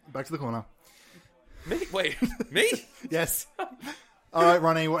 finally. Back to the corner. Me? Wait, me? Yes. All right,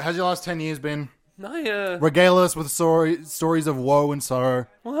 Ronnie, how's your last 10 years been? I Regale us with stories of woe and sorrow.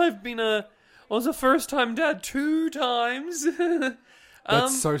 Well, I was a first-time dad 2 times.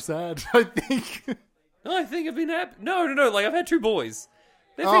 That's so sad, I think. I think I've been happy. No, like I've had 2 boys.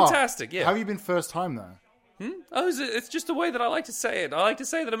 They're Oh, fantastic, yeah. How have you been first time, though? It's just the way that I like to say it. I like to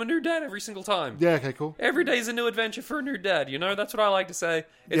say that I'm a new dad every single time. Yeah, okay, cool. Every day's a new adventure for a new dad, you know? That's what I like to say.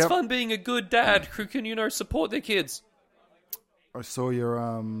 It's Yep. fun being a good dad who can, support their kids. I saw your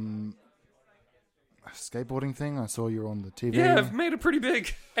skateboarding thing. I saw you on the TV. Yeah, I've made a pretty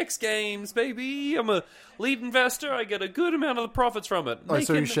big X Games, baby. I'm a lead investor. I get a good amount of the profits from it. I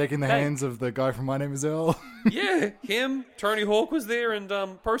saw you shaking the Hey, hands of the guy from My Name Is Earl. Yeah, him, Tony Hawk was there, and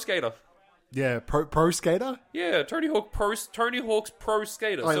Pro Skater. Yeah, pro skater? Yeah, Tony Hawk's Pro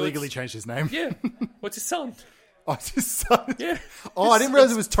Skater. I So legally it's- changed his name. Yeah. What's his son? Oh, it's his son. Yeah. Oh, I didn't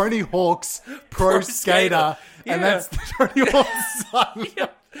realize it was Tony Hawk's Pro Skater. Yeah. And that's Tony Hawk's son. Yeah.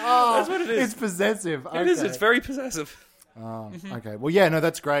 Oh, That's what it is. It's possessive. It is. It's very possessive. Okay. Well, yeah, no,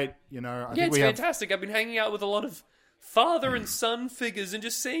 that's great. You know, I Yeah, think it's we have. fantastic. I've been hanging out with a lot of father and son figures, and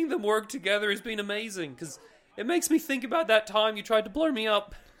just seeing them work together has been amazing, because it makes me think about that time you tried to blow me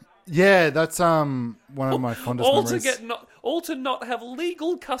up. Yeah, that's one of my fondest memories. All to not have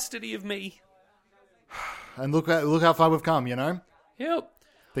legal custody of me. And look how far we've come. You know, Yep.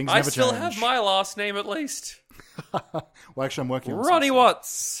 things I never still change. have my last name at least. Well, actually, I'm working on Ronnie something.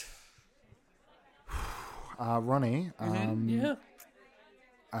 Watts. Ronnie. Yeah.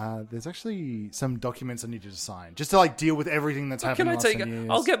 There's actually some documents I need you to sign, just to like deal with everything that's happened. Can I in the take last 10 it? years.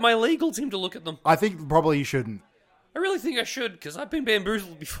 I'll get my legal team to look at them. I think probably you shouldn't. I really think I should, because I've been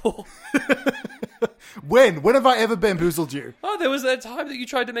bamboozled before. When have I ever bamboozled you? Oh, there was that time that you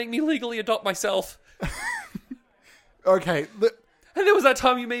tried to make me legally adopt myself. Okay, And there was that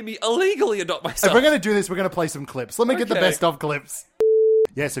time you made me illegally adopt if myself. we're going to do this, we're going to play some clips. Let me get the Okay. best of clips.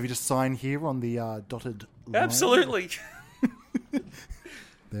 Yeah, so if you just sign here on the dotted line. Absolutely.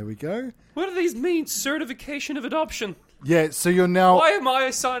 There we go. What do these mean? Certification of adoption. Yeah, so you're now... Why am I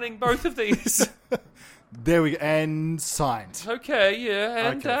signing both of these? There we go. And signed. Okay, yeah,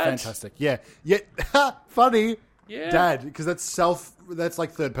 and Okay, Dad. fantastic. Yeah. Funny. Yeah. Dad, because that's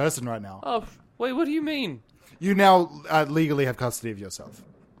like third person right now. Oh, wait, what do you mean? You now legally have custody of yourself.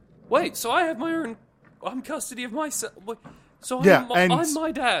 Wait, so I have my own... I'm custody of myself. So Yeah, I'm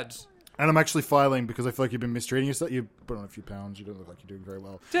my dad. And I'm actually filing because I feel like you've been mistreating yourself. You put on a few pounds. You don't look like you're doing very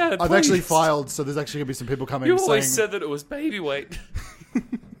well. Dad, I've actually please. filed, so there's actually going to be some people coming You saying... always said that it was baby weight.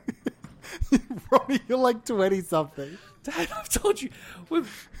 Ronnie, you're like 20-something. Dad, I've told you.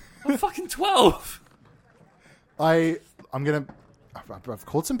 I'm fucking 12. I've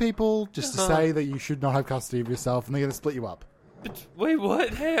called some people just to say that you should not have custody of yourself, and they're going to split you up. But, wait,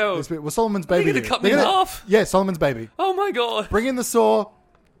 what? How? Well, Solomon's baby. gonna cut They're me in gonna- half? Yeah, Solomon's baby. Oh my god. Bring in the saw.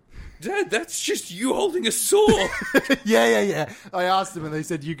 Dad, that's just you holding a saw. Yeah. I asked them, and they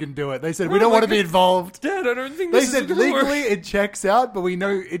said you can do it. They said we Oh don't my want to be God. involved. Dad, I don't think They this said is gonna work. legally it checks out, but we know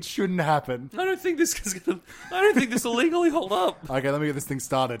it shouldn't happen. I don't think this is gonna. I don't think this will legally hold up. Okay, let me get this thing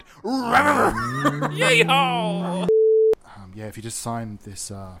started. Yay-ho! Yeah, if you just sign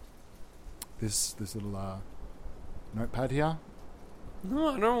this this little notepad here. No,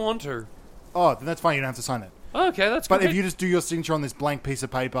 I don't want to. Oh, then that's fine. You don't have to sign it. Okay, that's good. But if you just do your signature on this blank piece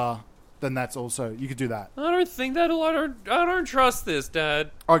of paper, then that's also... You could do that. I don't think that'll... I don't trust this,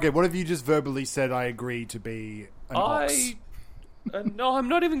 Dad. Okay, what if you just verbally said, I agree to be an ox? No, I'm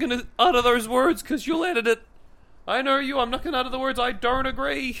not even going to utter those words because you'll edit it. I know you. I'm not going to utter the words. I don't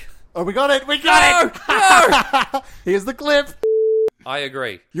agree. Oh, we got it. We got it. No! Here's the clip. I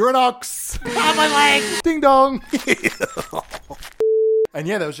agree. You're an ox. My leg. Ding dong. And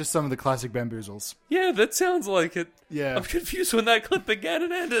yeah, that was just some of the classic bamboozles. Yeah, that sounds like it. Yeah. I'm confused when that clip began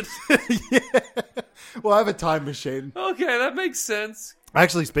and ended. Yeah. Well, I have a time machine. Okay, that makes sense.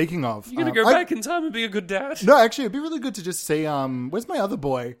 Actually, speaking of... You're going to go back in time and be a good dad? No, actually, it'd be really good to just see... where's my other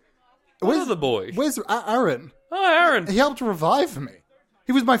boy? What other boy? Where's Aaron? Oh, Aaron. He helped revive me.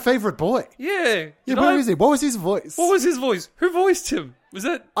 He was my favourite boy. Yeah. Yeah, where is he? What was his voice? What was his voice? Who voiced him? Was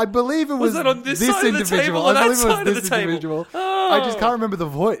that... I believe it was that on this side of the individual. table or I that believe it side was of this the table? individual. Oh. I just can't remember the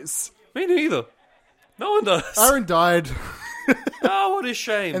voice. Me neither. No one does. Aaron died Oh, what a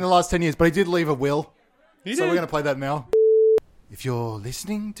shame. in the last 10 years, but he did leave a will. He So did. we're going to play that now. If you're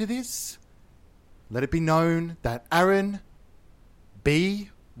listening to this, let it be known that Aaron B.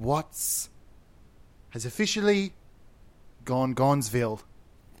 Watts has officially gone Gonzville.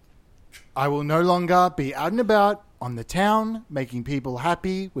 I will no longer be out and about on the town, making people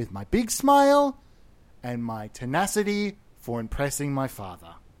happy with my big smile and my tenacity for impressing my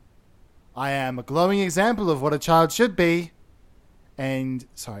father. I am a glowing example of what a child should be. And,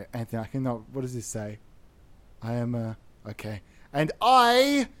 sorry, Anthony, I cannot, what does this say? I am okay. And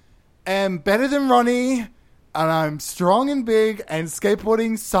I am better than Ronnie, and I'm strong and big, and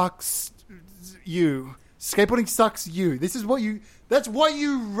skateboarding sucks you. Skateboarding sucks you. That's what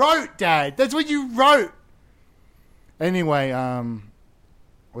you wrote, Dad. That's what you wrote. Anyway,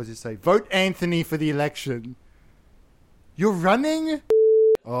 what does it say? Vote Anthony for the election. You're running?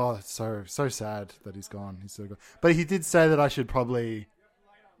 Oh, it's so sad that he's gone. He's so gone. But he did say that I should probably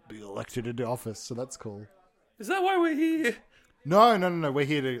be elected into office, so that's cool. Is that why we're here? No. We're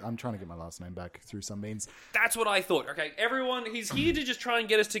here to... I'm trying to get my last name back through some means. That's what I thought. Okay, everyone, he's here to just try and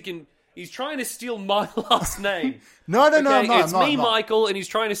get us to... He's trying to steal my last name. No, I'm not. It's me, Michael, and he's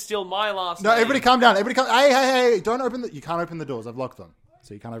trying to steal my last name. No, everybody calm down. Hey, don't open the... You can't open the doors. I've locked them.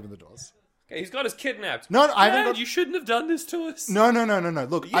 So you can't open the doors. Okay, he's got us kidnapped. No, I Dad, haven't got... you shouldn't have done this to us. No.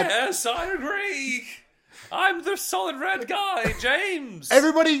 Look, Yes, I agree. I'm the solid red guy, James.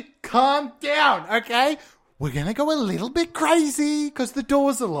 Everybody calm down, okay? We're going to go a little bit crazy because the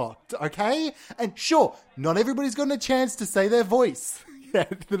doors are locked, okay? And sure, not everybody's gotten a chance to say their voice. Yeah,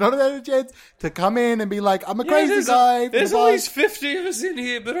 they're not had a chance to come in and be like, I'm a crazy guy. There's at least 50 of us in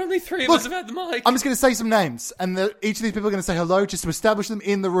here, but only 3 of us have had the mic. I'm just going to say some names, and each of these people are going to say hello just to establish them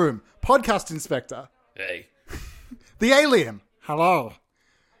in the room. Podcast Inspector. Hey. The Alien. Hello.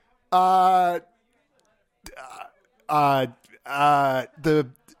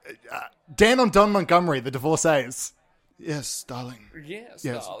 Dan on Don Montgomery, the divorcees. Yes, darling. Yes,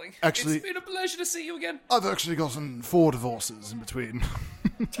 Yes, darling. actually- It's been a pleasure to see you again. I've actually gotten 4 divorces in between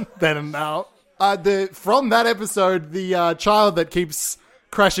then and now. From that episode, the child that keeps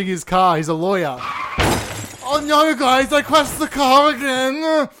crashing his car, he's a lawyer. Oh no, guys, I crashed the car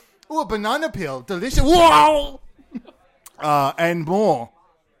again. Oh, a banana peel. Delicious. Wow! And more.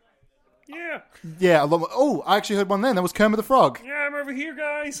 Yeah. Yeah, a lot more. Oh, I actually heard one then. That was Kermit the Frog. Yeah, I'm over here,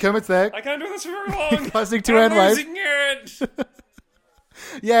 guys. Kermit's there. I can't do this for very long. Classic two-hand wave. losing it.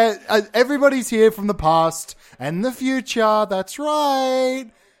 Yeah, everybody's here from the past and the future. That's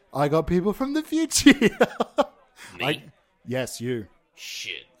right. I got people from the future. Me? Yes, you.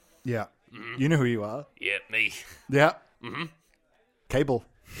 Shit. Yeah. You know who you are. Yep, me. Yeah. Cable.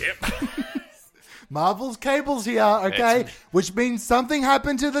 Yep. Marvel's Cable's here, okay? That's me. Which means something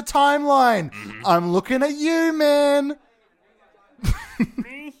happened to the timeline. I'm looking at you, man.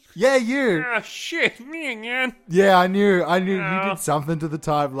 Me? Yeah, you. Ah, shit. Me again. Yeah, I knew you No. did something to the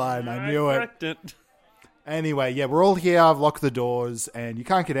timeline. I knew it. fucked it. Anyway, yeah, we're all here. I've locked the doors, and you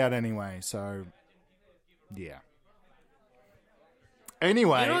can't get out anyway, so... Yeah.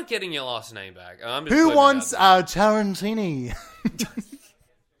 Anyway, You're not getting your last name back. I'm just who putting it wants out our Tarantini?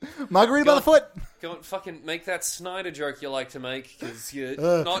 Margarita by Go- the foot. there. Go and fucking make that Snyder joke you like to make, because you're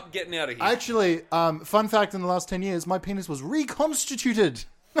not getting out of here. Actually, fun fact, in the last 10 years, my penis was reconstituted.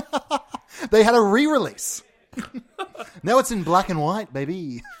 They had a re-release. Now it's in black and white,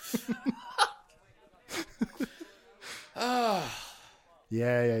 baby. Yeah.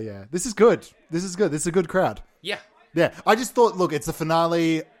 This is good. This is a good crowd. Yeah. Yeah, I just thought, look, it's the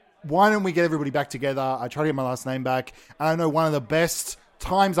finale. Why don't we get everybody back together? I try to get my last name back. And I know one of the best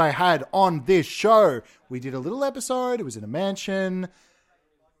times I had on this show. We did a little episode. It was in a mansion.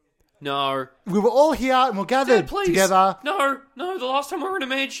 No. We were all here and we're gathered Dad, please. together. No. The last time we were in a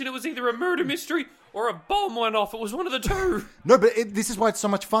mansion, it was either a murder mystery or a bomb went off. It was one of the two. No, but this is why it's so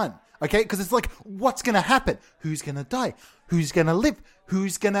much fun, okay? Because it's like, what's going to happen? Who's going to die? Who's going to live?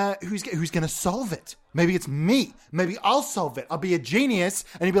 Who's gonna solve it? Maybe it's me. Maybe I'll solve it. I'll be a genius,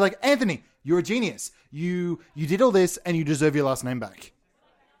 and you'll be like, Anthony, you're a genius. You did all this, and you deserve your last name back.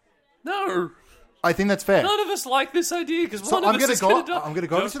 No. I think that's fair. None of us like this idea because So one of us is going to die. I'm going to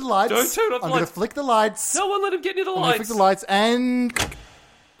go over to the lights. Don't turn off the I'm going lights. to flick the lights. No one let him get near the I'm going to lights. flick the lights and click.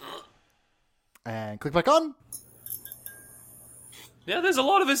 And click back on. Now there's a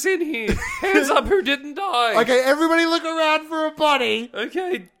lot of us in here. Hands up who didn't die. Okay, everybody look around for a body.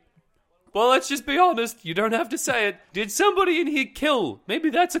 Okay. Well, let's just be honest. You don't have to say it. Did somebody in here kill? Maybe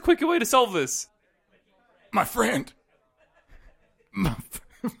that's a quicker way to solve this. My friend. My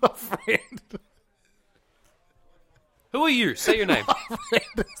friend. Who are you? Say your name.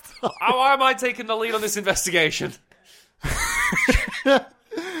 Why am I taking the lead on this investigation?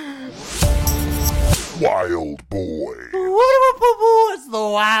 Wild boy. It's the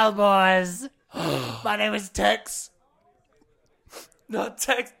Wild Boys. My name is Tex. No,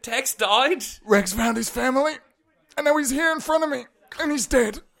 Tex died? Rex found his family, and now he's here in front of me, and he's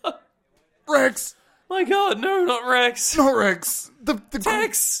dead. Rex. My God, no, not Rex. Not Rex. The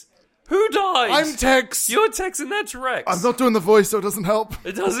Tex! Who died? I'm Tex. You're Tex and that's Rex. I'm not doing the voice, so it doesn't help.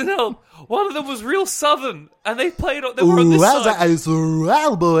 It doesn't help. One of them was real southern, and they were on this side.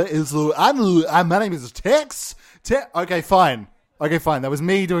 My name is Tex. Okay, fine. That was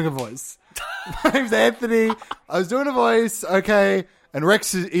me doing a voice. My name's Anthony. I was doing a voice. Okay, and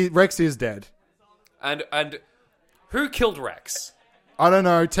Rex is dead. And who killed Rex? I don't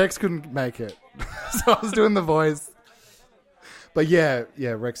know. Tex couldn't make it, so I was doing the voice. But yeah,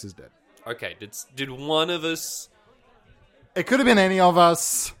 Rex is dead. Okay, did one of us... It could have been any of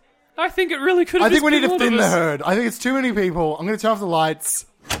us. I think it really could have I think we been need to one thin of the us. herd. I think it's too many people. I'm going to turn off the lights.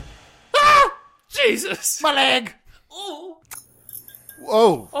 Jesus! My leg! Oh.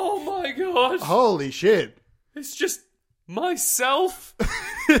 Whoa. Oh my God. Holy shit. It's just myself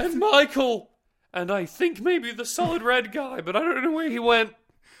and Michael. And I think maybe the solid red guy, but I don't know where he went.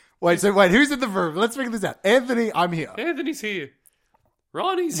 Wait, who's in the room? Let's figure this out. Anthony, I'm here. Anthony's here.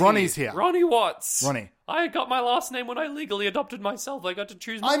 Ronnie's here. Ronnie Watts. Ronnie. I got my last name when I legally adopted myself. I got to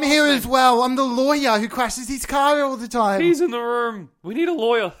choose my I'm last here name. as well. I'm the lawyer who crashes his car all the time. He's in the room. We need a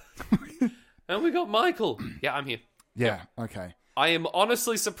lawyer. And we got Michael. Yeah, I'm here. Yeah, okay. I am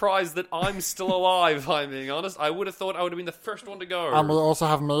honestly surprised that I'm still alive, if I'm being honest. I would have thought I would have been the first one to go. And we also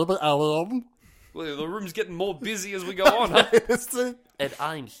have me, the alien. Well, the room's getting more busy as we go on, huh? And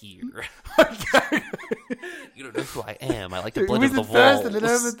I'm here. Okay. You don't know who I am. I like to Who blend is into it the first?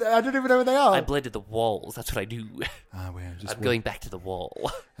 walls. I don't even know who they are. I blend into the walls. That's what I do. We're just I'm going back to the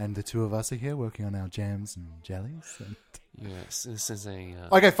wall. And the two of us are here working on our jams and jellies. And... Yes, this is a...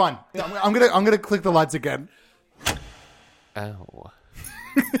 Okay, fine. I'm gonna click the lights again. Ow.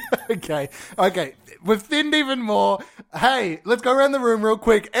 Okay. We've thinned even more. Hey, let's go around the room real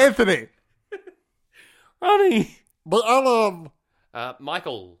quick. Anthony. Ronnie. The alien.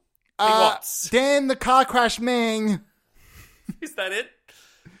 Michael. Watts. Dan the car crash Ming. Is that it?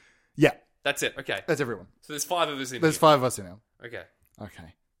 Yeah, That's it. Okay. that's everyone. So there's 5 of us in There's here. 5 of us in now. Okay.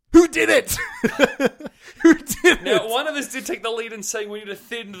 Okay. Who did it? Who did Now, it? one of us did take the lead in saying we need to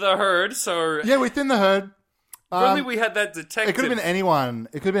thin the herd, so... Yeah, we thinned the herd. If only we had that detective. It could have been anyone.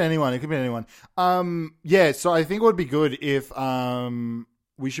 Yeah, so I think it would be good if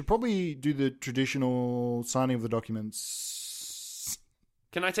we should probably do the traditional signing of the documents.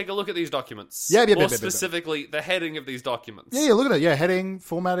 Can I take a look at these documents? Yeah. More specifically, the heading of these documents. Yeah, look at it. Yeah, heading,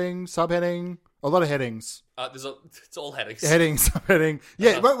 formatting, subheading. A lot of headings. It's all headings. Heading, subheading.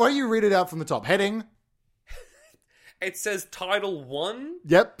 Yeah, why don't you read it out from the top? Heading. It says Title 1.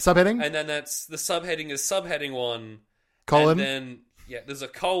 Yep, subheading. And then that's the subheading is subheading 1. Colon. And then, there's a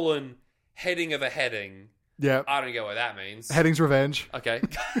colon, heading of a heading. Yeah. I don't get what that means. Heading's revenge. Okay.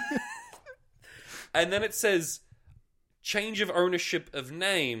 And then it says change of ownership of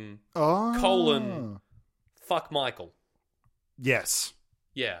name, colon, fuck Michael. Yes.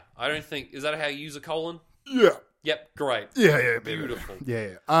 Yeah, I don't think... Is that how you use a colon? Yeah. Yep, great. Yeah. Beautiful.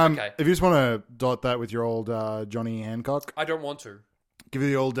 Yeah. Okay. If you just want to dot that with your old Johnny Hancock, I don't want to. give you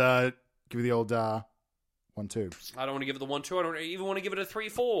the old 1-2. I don't want to give it the 1-2. I don't even want to give it a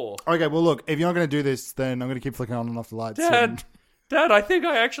 3-4. Okay, well look, if you're not going to do this, then I'm going to keep flicking on and off the lights. Dad, I think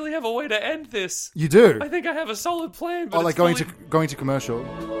I actually have a way to end this. You do? I think I have a solid plan. But like it's going to commercial.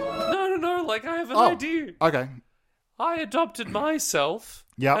 No. Like I have an idea. Okay. I adopted myself.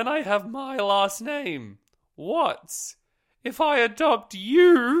 Yep. And I have my last name. Watts. If I adopt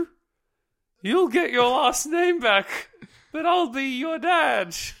you, You'll get your last name back, but I'll be your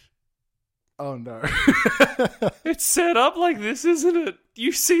dad. Oh no. It's set up like this, isn't it?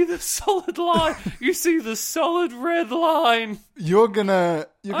 You see the solid line. You see the solid red line. You're gonna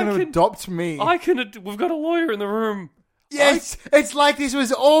adopt me. We've got a lawyer in the room. Yes, it's like this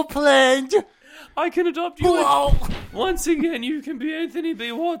was all planned. I can adopt you. Whoa. Once again, you can be Anthony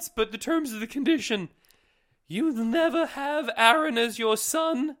B. Watts, but the terms of the condition: you'll never have Aaron as your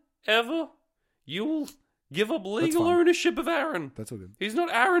son ever. You'll give up legal fine. ownership of Aaron. That's all good. He's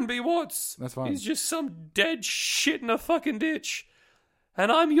not Aaron B. Watts. That's fine. He's just some dead shit in a fucking ditch.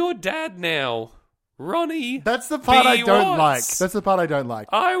 And I'm your dad now. Ronnie. That's the part I don't like. Watts. That's the part I don't like.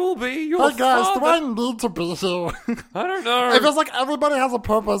 I will be your Hey guys, father. do I need to be here? I don't know. It feels like everybody has a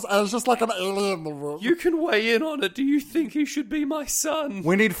purpose and it's just like an alien in the room. You can weigh in on it. Do you think he should be my son?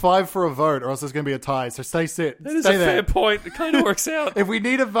 We need 5 for a vote or else there's going to be a tie. So stay sit. That is stay a there. fair point. It kind of works out. If we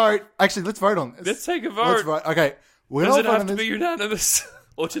need a vote, actually, let's vote on this. Let's take a Let's vote. vote. Okay. We're Does not it have voting to this. be unanimous?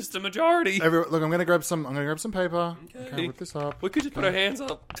 Or just a majority? Look, I'm going to grab some paper. Okay, whip this up. We could just put our hands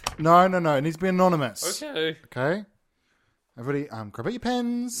up. No. It needs to be anonymous. Okay. Okay. Everybody, grab out your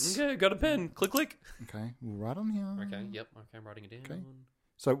pens. Okay, got a pen. Click, click. Okay. We'll write on here. Okay, yep. Okay, I'm writing it down. Okay.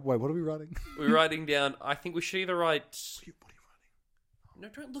 So, wait, what are we writing? We're writing down. I think we should either write. What are you writing? No,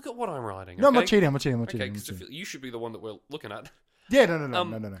 don't look at what I'm writing. No, I'm okay? not cheating. I'm not Okay, cheating. because you should be the one that we're looking at. Yeah,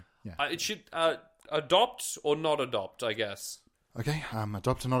 no. Yeah. It should adopt or not adopt, I guess. Okay,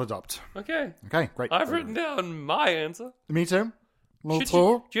 adopt or not adopt. Okay. Okay, great. I've written down my answer. Me too. Me Should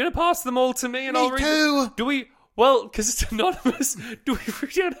too. do you want to pass them all to me and Me I'll read too. them? Do we? Well, because it's anonymous, do we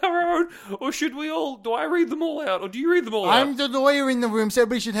read out our own? Or should we all... Do I read them all out? Or do you read them all I'm out? the lawyer in the room, so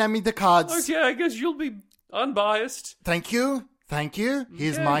everybody should hand me the cards. Okay, I guess you'll be unbiased. Thank you.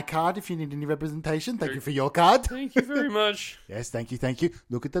 Here's Okay. my card if you need any representation. Thank you for your card. Thank you very much. Yes, thank you.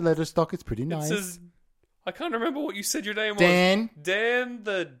 Look at the letter stock. It's pretty It nice. says... I can't remember what you said your name was. Dan. Dan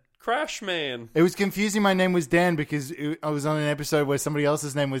the Crash Man. It was confusing. My name was Dan because I was on an episode where somebody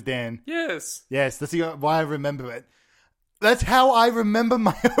else's name was Dan. Yes. Yes, that's why I remember it. That's how I remember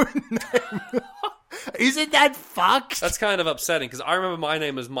my own name. Isn't that fucked? That's kind of upsetting because I remember my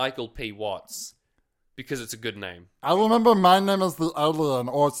name as Michael P. Watts because it's a good name. I remember my name as the alien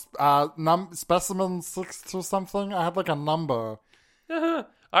or specimen 6 or something. I had like a number. I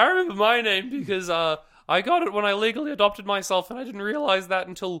remember my name because I got it when I legally adopted myself and I didn't realize that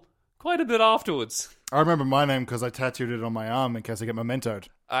until quite a bit afterwards. I remember my name because I tattooed it on my arm in case I get mementoed.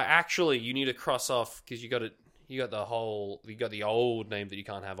 Actually, you need to cross off because you got the old name that you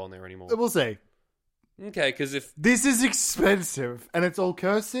can't have on there anymore. We'll see. Okay, because if This is expensive and it's all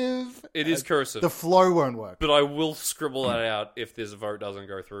cursive. it is cursive, The flow won't work. but I will scribble that out if this vote doesn't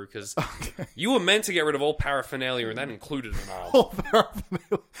go through because you were meant to get rid of all paraphernalia and that included an aisle. All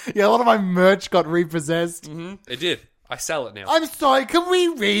paraphernalia. Yeah, a lot of my merch got repossessed. It did. I sell it now. I'm sorry, can we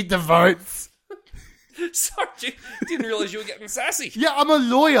read the votes? Sorry, didn't realize you were getting sassy. Yeah, I'm a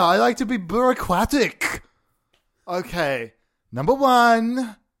lawyer. I like to be bureaucratic. Okay. Number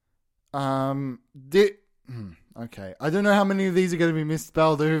 1. Okay. I don't know how many of these are going to be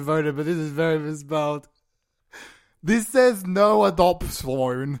misspelled or who voted, but this is very misspelled. This says no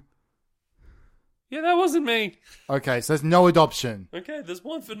adoption. Yeah, that wasn't me. Okay, so there's no adoption. Okay, there's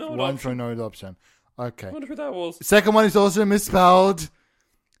one for no One adoption. for no adoption. Okay. I wonder who that was. Second one is also misspelled.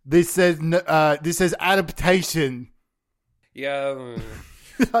 This says adaptation. Yeah,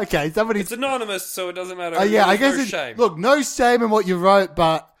 Okay, somebody's... it's anonymous, so it doesn't matter. yeah, I There's guess no it's... shame. Look, no shame in what you wrote,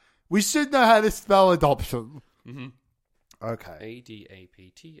 but we should know how to spell adoption. Mm-hmm. Okay.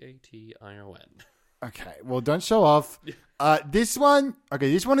 ADAPTATION. Okay, well, don't show off. This one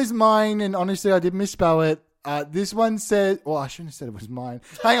is mine, and honestly, I did misspell it. This one said... Well, I shouldn't have said it was mine.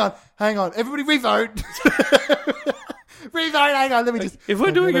 Hang on. Everybody revote. Revote, hang on, let me just... If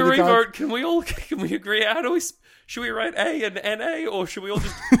we're doing a let me go. revote, can we agree? How do we? Should we write A and NA, or should we all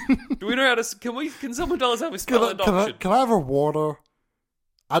just? Do we know how to? Can someone tell us how we spell adoption? Can I have a water?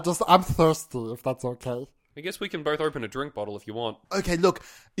 I'm thirsty, if that's okay. I guess we can both open a drink bottle if you want. Okay, look,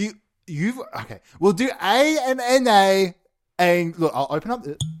 okay. We'll do A and NA, and look, I'll open up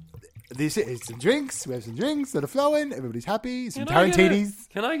this is some drinks. We have some drinks that are flowing. Everybody's happy. Some Tarantinis.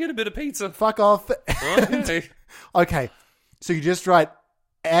 Can I get a bit of pizza? Fuck off. Okay. Okay, so you just write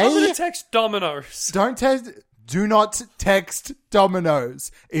A. I'm gonna text Domino's. Do not text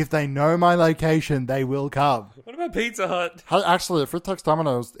Domino's. If they know my location, they will come. What about Pizza Hut? Hey, actually, if we text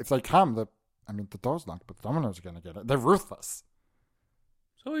Domino's, if they come, the door's locked, but Domino's are going to get it. They're ruthless.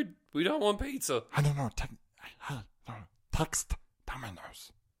 So we don't want pizza. I don't know. Text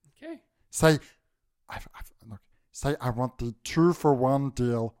Domino's. Okay. Say, I want the 2-for-1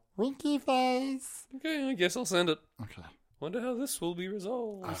 deal Winky face. Okay, I guess I'll send it. Okay. Wonder how this will be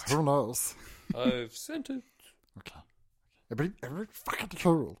resolved. Who knows? I've sent it. Okay. Everybody fucking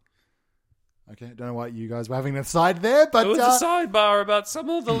cool. Okay, don't know what you guys were having an aside there, but... It was a sidebar about some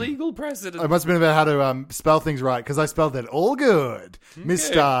of the legal precedent. it must have been about how to spell things right, because I spelled it all good. Okay.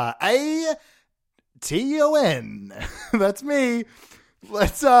 Mr. A-T-O-N. That's me.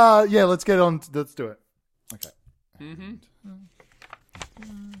 Let's get on. Let's do it. Okay. Mm-hmm.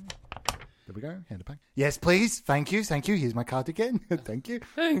 There we go. Hand it back. Yes, please. Thank you. Here's my card again. Thank you.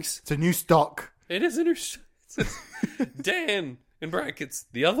 Thanks. It's a new stock. It is interesting. Dan, in brackets,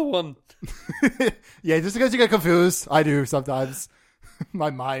 the other one. Yeah, just in case you get confused. I do sometimes. My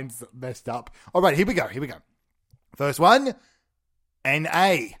mind's messed up. All right, here we go. First one,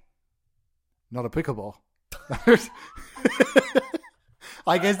 N-A. Not applicable.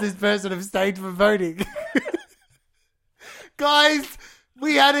 I guess this person abstained from voting. Guys,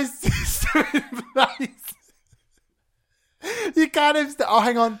 we had a system in place. You can't abstain. Oh,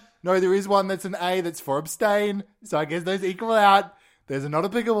 hang on. No, there is one that's an A that's for abstain. So I guess those equal out. There's a not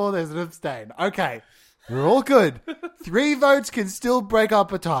applicable, there's an abstain. Okay. We're all good. 3 votes can still break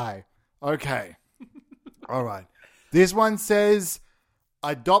up a tie. Okay. All right. This one says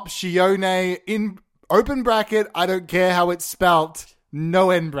adoptione in open bracket. I don't care how it's spelt.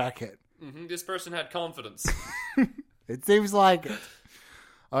 No end bracket. Mm-hmm. This person had confidence. It seems like it.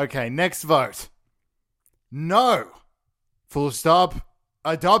 Okay, next vote. No. Full stop.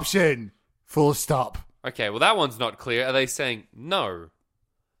 Adoption. Full stop. Okay, well that one's not clear. Are they saying no?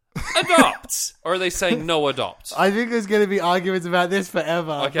 Adopt! Or are they saying no adopt? I think there's going to be arguments about this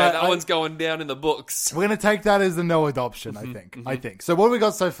forever. Okay, that one's going down in the books. We're going to take that as the no adoption, I think. I think. So what have we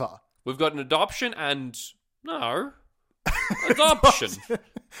got so far? We've got an adoption and no. Adoption.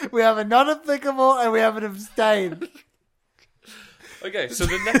 We have a not applicable and we have an abstain. Okay, so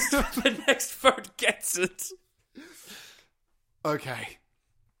the next vote gets it. Okay.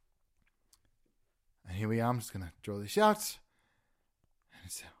 And here we are. I'm just going to draw this out.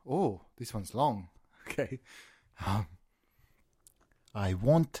 Oh, this one's long. Okay. I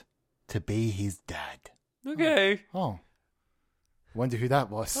want to be his dad. Okay. Oh. Wonder who that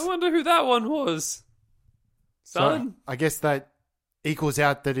was. I wonder who that one was. Son? So, I guess that equals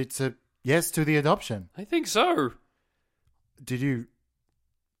out that it's a yes to the adoption. I think so.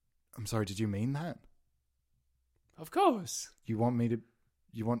 I'm sorry, did you mean that? Of course. You want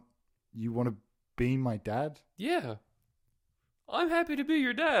to be my dad? Yeah. I'm happy to be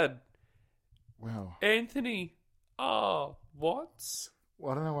your dad. Wow. Anthony. Watts?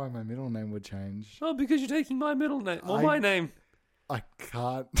 Well, I don't know why my middle name would change. Oh, because you're taking my middle name. Well, my name. I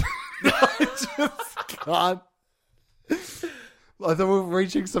can't. I just can't. I thought we were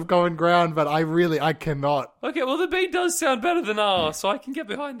reaching some common ground, but I cannot. Okay, well, the B does sound better than R, so I can get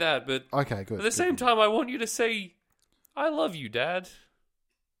behind that, but okay, good. At the same time, I want you to say, I love you, Dad.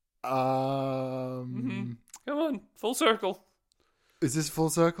 Come on, full circle. Is this full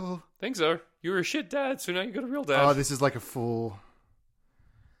circle? Think so. You were a shit dad, so now you got a real dad. Oh, this is like a full...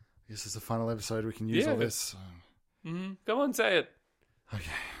 I guess it's the final episode. We can use all this. Come on, say it. Okay.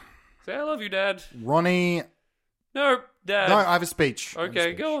 Say I love you, Dad. Ronnie... No, Dad. No, I have a speech.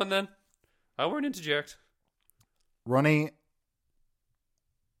 Okay, go on then. I won't interject. Ronnie,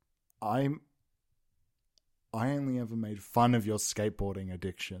 I only ever made fun of your skateboarding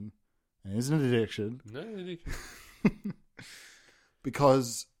addiction. It isn't an addiction. No addiction.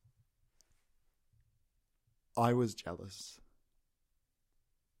 Because I was jealous.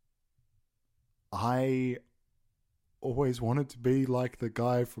 I always wanted to be like the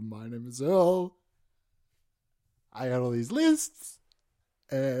guy from My Name is Earl. I had all these lists,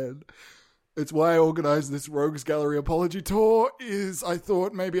 and it's why I organized this Rogues Gallery apology tour, is I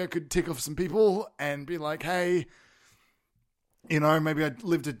thought maybe I could tick off some people and be like, hey, maybe I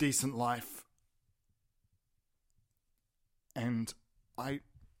lived a decent life. And I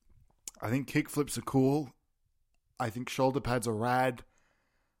think kickflips are cool. I think shoulder pads are rad.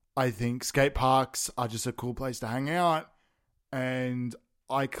 I think skate parks are just a cool place to hang out. And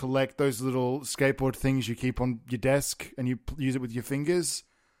I collect those little skateboard things you keep on your desk and you use it with your fingers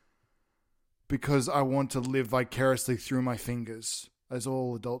because I want to live vicariously through my fingers, as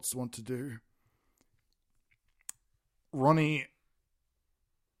all adults want to do. Ronnie,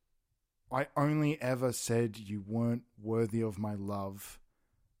 I only ever said you weren't worthy of my love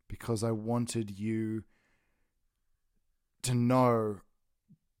because I wanted you to know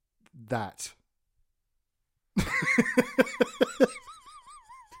that.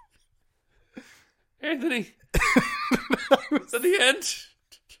 Anthony. Is that the end?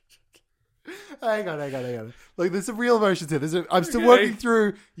 Hang on. Like, there's some real emotions here. I'm still working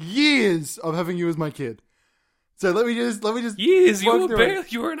through years of having you as my kid. So let me just Years, work through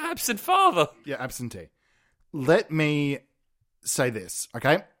it. you were an absent father. Yeah, absentee. Let me say this,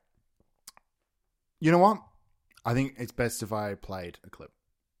 okay? You know what? I think it's best if I played a clip.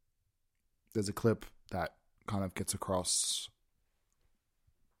 There's a clip that kind of gets across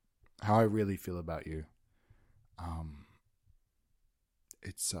how I really feel about you.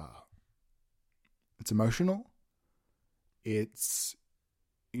 It's emotional. It's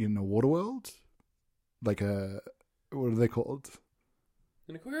in a water world, like what are they called?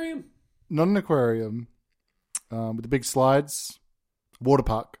 An aquarium. Not an aquarium. With the big slides, water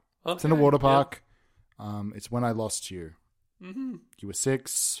park. Okay, it's in a water park. Yeah. It's when I lost you. Mm-hmm. You were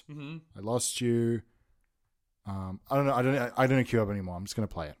 6. Mm-hmm. I lost you. I don't know. I don't queue up anymore. I'm just gonna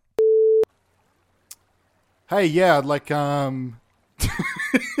play it. Hey, yeah, I'd like I'd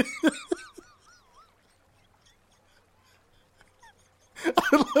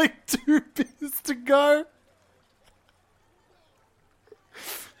like 2 beers to go.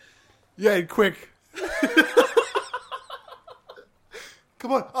 Yeah, quick.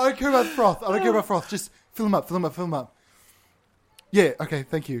 Come on, I don't care about froth. Just fill them up. Yeah, okay,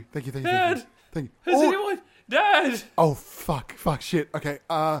 thank you. Dad! Thank you. Has anyone... Dad! Oh, fuck, shit. Okay,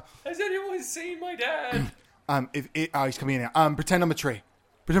 Has anyone seen my dad? He's coming in now. Pretend I'm a tree.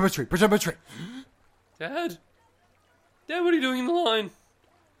 Pretend I'm a tree. Dad? Dad, what are you doing in the line?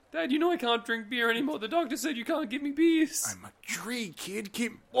 Dad, you know I can't drink beer anymore. The doctor said you can't give me beers. I'm a tree, kid.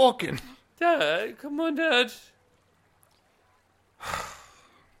 Keep walking. Dad, come on, Dad.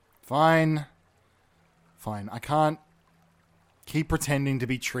 Fine. I can't keep pretending to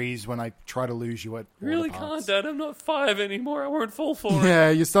be trees when I try to lose you at Really water parks. can't, Dad. I'm not 5 anymore. I won't fall for it. Yeah,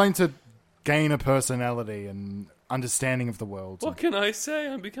 you're starting to gain a personality and understanding of the world. What can I say?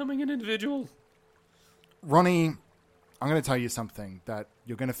 I'm becoming an individual. Ronnie, I'm going to tell you something that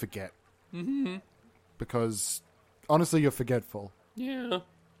you're going to forget. Mm-hmm. Because, honestly, you're forgetful. Yeah.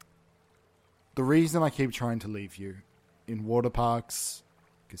 The reason I keep trying to leave you in water parks,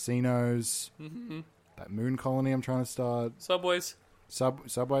 casinos, that moon colony I'm trying to start, Subways.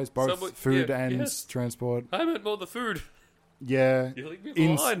 subways, both food and transport. I meant more the food. Yeah. You leave me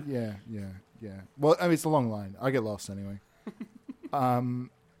in the line. Yeah. Well, I mean, it's a long line. I get lost anyway. I'm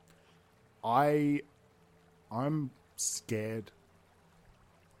scared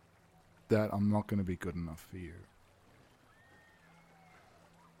that I'm not going to be good enough for you.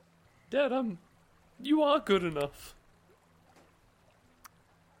 Dad, you are good enough.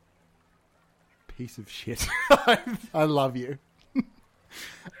 Piece of shit. I love you.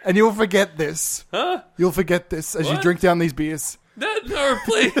 And you'll forget this. Huh? You'll forget this as you What? drink down these beers. Dad, no,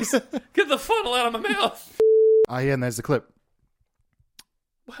 please. Get the funnel out of my mouth. Yeah, and there's the clip.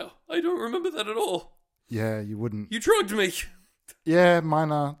 Wow, I don't remember that at all. Yeah, you wouldn't. You drugged me. Yeah,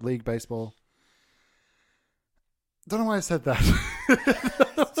 minor league baseball. Don't know why I said that.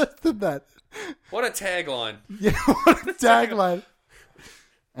 What a tagline. Yeah, what a tagline.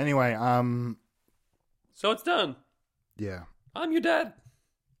 Anyway, So it's done. yeah. I'm your dad.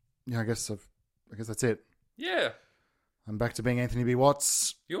 Yeah, I guess that's it. Yeah, I'm back to being Anthony B.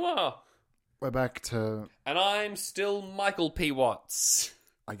 Watts. you are. We're back to, And I'm still Michael P. Watts.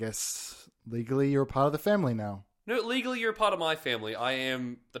 I guess, legally you're a part of the family now. No, legally you're a part of my family. I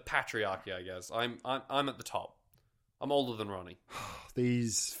am the patriarchy, I guess. I'm at the top. I'm older than Ronnie.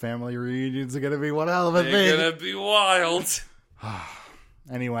 These family reunions are going to be one hell of a They're thing. gonna be wild.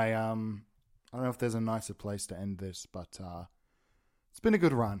 Anyway, I don't know if there's a nicer place to end this, but it's been a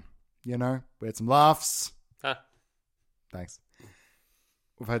good run. You know, we had some laughs. Huh. Thanks.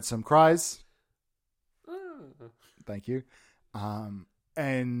 We've had some cries. Oh. Thank you.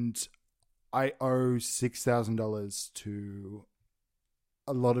 And I owe $6,000 to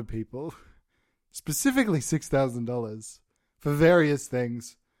a lot of people, specifically $6,000 for various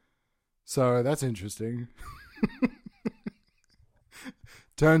things. So that's interesting.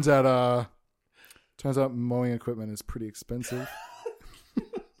 Turns out mowing equipment is pretty expensive.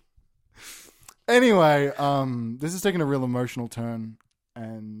 Anyway, this is taking a real emotional turn,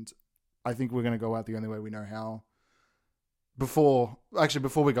 and I think we're going to go out the only way we know how. Before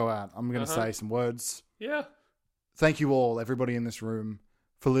we go out, I'm going to say some words. Yeah. Thank you all, everybody in this room,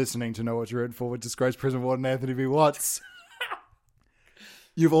 for listening to Know What You're In For with Disgraced Prison Warden Anthony B. Watts.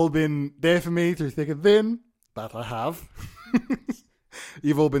 You've all been there for me through thick and thin. That I have.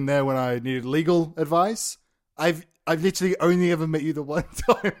 You've all been there when I needed legal advice. I've literally only ever met you the one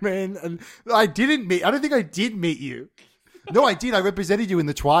time, man. And I don't think I did meet you. No, I did. I represented you in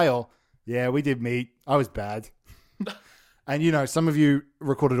the trial. Yeah, we did meet. I was bad. And, you know, some of you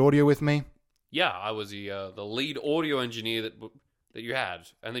recorded audio with me. Yeah, I was the lead audio engineer that you had,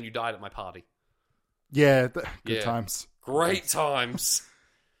 and then you died at my party. Yeah, good Yeah. times. Great times.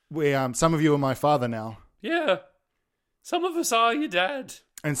 We some of you are my father now, Yeah. Some of us are your dad.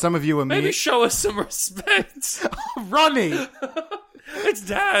 and some of you are Maybe me. show us some respect. Ronnie, It's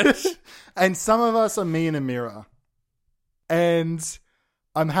dad. and some of us are me and Amira, and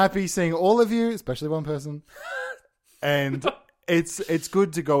I'm happy seeing all of you, especially one person. And it's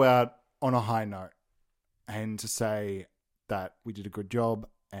good to go out on a high note and to say that we did a good job.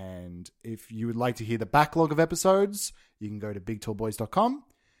 And if you would like to hear the backlog of episodes, you can go to bigtallboys.com.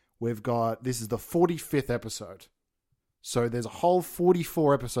 This is the 45th episode. So there's a whole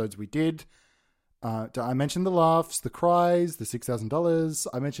 44 episodes we did. I mentioned the laughs, the cries, the $6,000.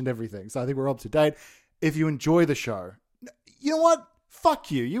 I mentioned everything. So I think we're up to date. If you enjoy the show, you know what?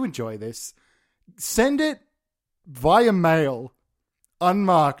 Fuck you. You enjoy this. Send it via mail,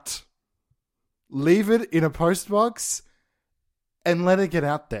 unmarked. Leave it in a postbox and let it get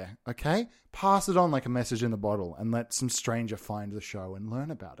out there, okay? Pass it on like a message in the bottle and let some stranger find the show and learn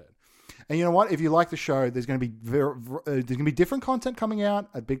about it. And you know what? If you like the show, there's going to be different content coming out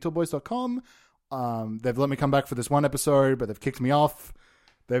at bigtallboys.com. They've let me come back for this one episode, but they've kicked me off.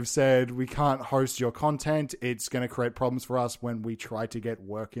 They've said, we can't host your content. It's going to create problems for us when we try to get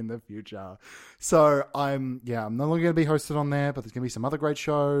work in the future. So I'm no longer going to be hosted on there, but there's going to be some other great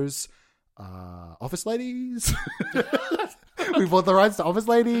shows. Office Ladies. We bought the rights to Office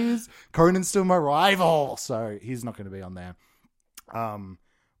Ladies. Conan's still my rival, so he's not going to be on there.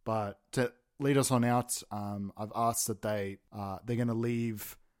 But to lead us on out, I've asked that they're going to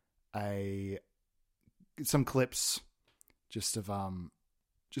leave some clips just of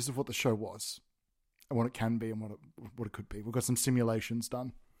what the show was and what it can be and what it could be. We've got some simulations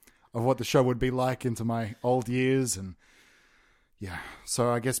done of what the show would be like into my old years, and yeah.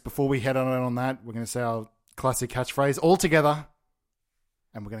 So I guess before we head on that, we're going to say our classic catchphrase all together,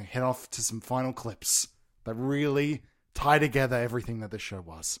 and we're going to head off to some final clips that really tie together everything that this show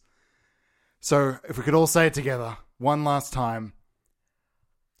was. So if we could all say it together one last time.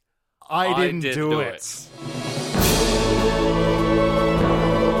 I didn't do it.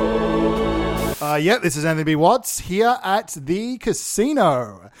 This is Anthony B. Watts here at the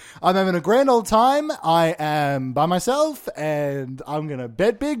casino. I'm having a grand old time. I am by myself, and I'm going to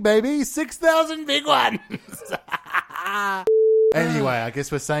bet big, baby. 6,000 big ones. Anyway, I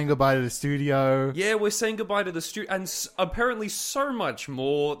guess we're saying goodbye to the studio. Yeah, we're saying goodbye to the studio, and apparently so much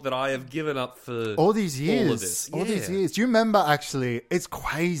more that I have given up for all these years. All of this. All these years. Do you remember, actually, it's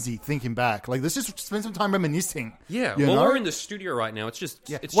crazy thinking back. Like, let's just spend some time reminiscing. Yeah, you know? We're in the studio right now. It's just,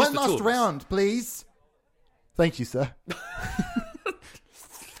 it's one just the last two of us. round, please. Thank you, sir.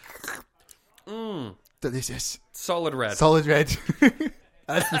 Delicious. Solid red. Solid red.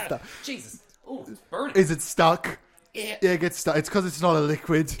 That's the stuff. Jesus. Oh, it's burning. Is it stuck? Yeah. Yeah, it gets stuck. It's because it's not a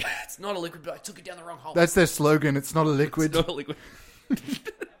liquid. It's not a liquid, but I took it down the wrong hole. That's their slogan. It's not a liquid. It's not a liquid.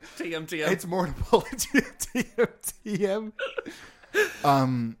 TM. It's more an apology. TM.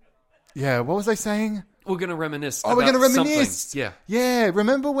 Yeah, what was I saying? We're going to reminisce. Oh, we're going to about reminisce. something. Yeah. Yeah,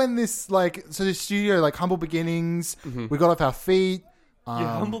 remember when this, the studio, humble beginnings, we got off our feet.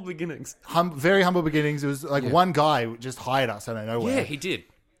 Yeah, humble beginnings. Very humble beginnings. It was one guy just hired us out of nowhere. Yeah, he did.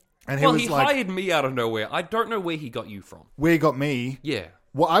 And He hired me out of nowhere. I don't know where he got you from. Where he got me? Yeah.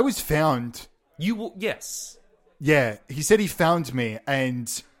 Well, I was found. Yes. Yeah, he said he found me,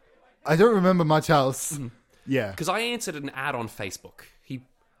 and I don't remember much else. Yeah. Because I answered an ad on Facebook.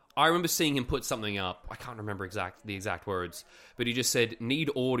 I remember seeing him put something up. I can't remember the exact words, but he just said, need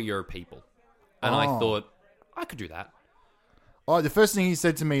audio people. And I thought, I could do that. Oh, the first thing he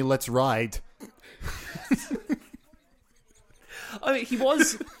said to me, let's ride. I mean, he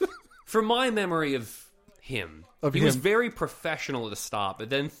was, from my memory of him, he was very professional at the start, but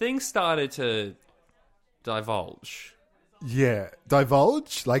then things started to divulge. Yeah.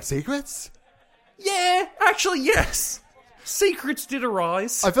 Divulge? Like secrets? Yeah, actually, yes. Secrets did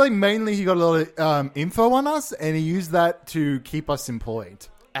arise. I feel like mainly he got a lot of info on us, and he used that to keep us employed.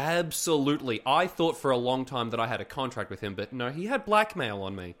 Absolutely. I thought for a long time that I had a contract with him, but no, he had blackmail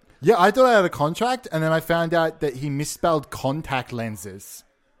on me. Yeah, I thought I had a contract, and then I found out that he misspelled contact lenses.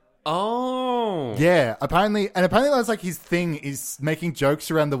 Oh. Yeah, apparently that's like his thing, is making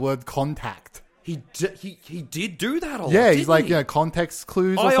jokes around the word contact. He did do that a lot. Yeah, he's didn't like, he? context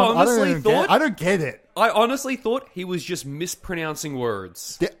clues or I something. honestly I don't get it. I honestly thought he was just mispronouncing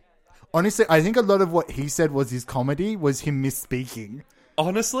words. Yeah. Honestly, I think a lot of what he said was his comedy was him misspeaking.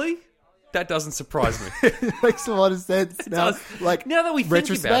 Honestly, that doesn't surprise me. It makes a lot of sense now. does. Like, Now that we think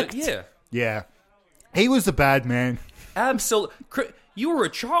retrospect, about it, yeah. Yeah. He was a bad man. Absolutely. You were a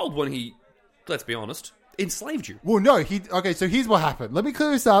child when he let's be honest, enslaved you. Well, no, okay, so here's what happened. Let me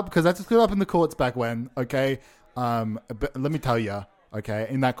clear this up, because that's cleared up in the courts back when, okay? But let me tell you, okay,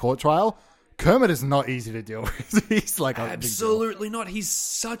 in that court trial, Kermit is not easy to deal with. He's like a Absolutely not. He's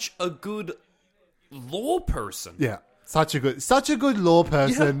such a good law person. Yeah, such a good law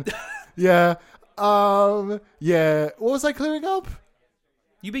person. Yeah. Yeah. What was I clearing up?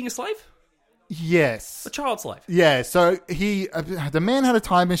 You being a slave? Yes. A child slave. Yeah, so the man had a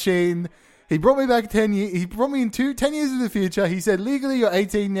time machine. He brought me back 10 years. He brought me in 10 years in the future. He said, legally, you're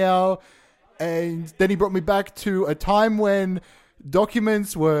 18 now. And then he brought me back to a time when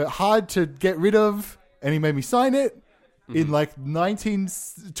documents were hard to get rid of. And he made me sign it in like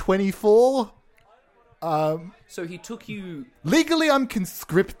 1924. So he took you... Legally, I'm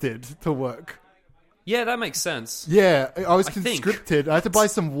conscripted to work. Yeah, that makes sense. Yeah, I was think. conscripted. I had to buy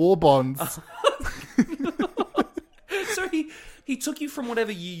some war bonds. So he took you from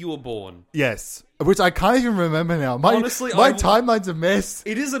whatever year you were born. Yes, which I can't even remember now. Honestly, my timeline's a mess.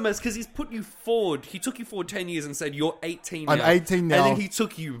 It is a mess because he's put you forward. He took you forward 10 years and said, you're 18 now. I'm 18 now. And then he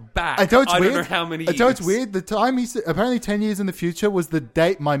took you back. I know it's weird. don't know how many years. I know it's weird. The time he said, apparently 10 years in the future was the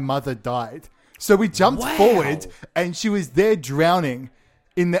date my mother died. So we jumped forward and she was there drowning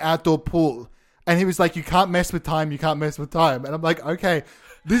in the outdoor pool. And he was like, you can't mess with time. You can't mess with time. And I'm like, okay,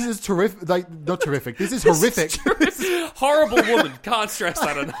 this is terrific. Like, not terrific. This is horrific. Horrible woman. Can't stress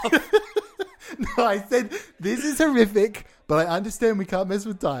that enough. No, I said, this is horrific, but I understand we can't mess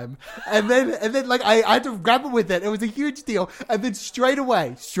with time. And then like, I had to grapple with it. It was a huge deal. And then straight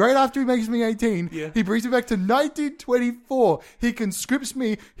after he makes me 18, he brings me back to 1924. He conscripts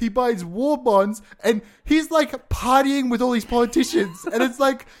me. He buys war bonds. And he's like partying with all these politicians. And it's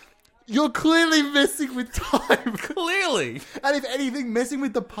like, you're clearly messing with time. Clearly. And if anything, messing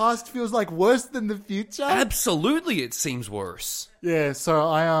with the past feels like worse than the future. Absolutely, it seems worse. Yeah, so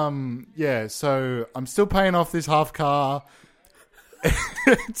I'm still paying off this half car.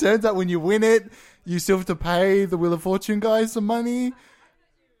 It turns out when you win it, you still have to pay the Wheel of Fortune guys some money.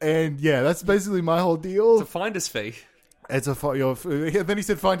 And yeah, that's basically my whole deal. It's a finder's fee. It's a then he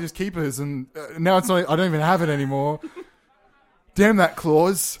said finders keepers, and now it's not. I don't even have it anymore. Damn that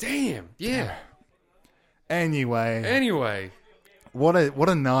clause. Damn. Yeah. Anyway. What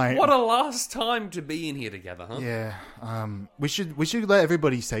a night. What a last time to be in here together, huh? Yeah. We should let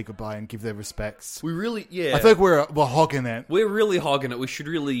everybody say goodbye and give their respects. We really, yeah. I think we're hogging it. We're really hogging it. We should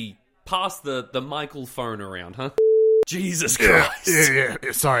really pass the Michael phone around, huh? Jesus Christ. Yeah.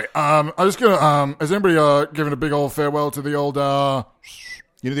 Sorry. I'm just gonna. Has anybody given a big old farewell to the old the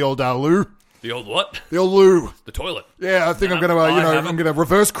old loo? The old what? The old loo. The toilet. Yeah, I think I'm gonna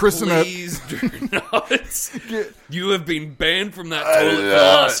reverse christen it. Please do not. You have been banned from that toilet for the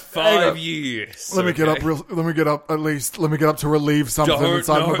last 5 years. Let me get up to relieve something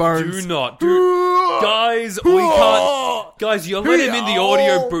inside my bones. Do not. Guys, we can't. Guys, you let him in the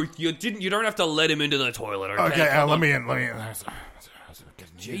audio booth. You don't have to let him into the toilet. Okay, let me in.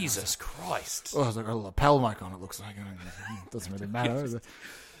 Jesus Christ. Oh, there's got a lapel mic on, it looks like. It doesn't really matter, is it?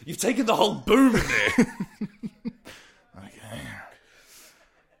 You've taken the whole boom in there. Okay.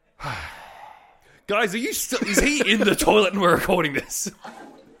 Guys, is he in the toilet and we're recording this?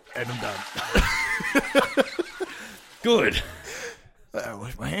 And I'm done. Good.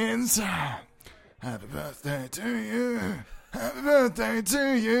 Wash my hands. Happy birthday to you. Happy birthday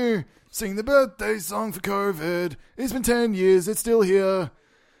to you. Sing the birthday song for COVID. It's been 10 years, it's still here.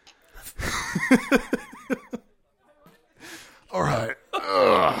 All right.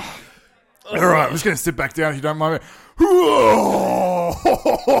 All right, I'm just going to sit back down if you don't mind me.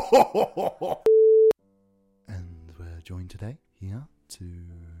 And we're joined today here to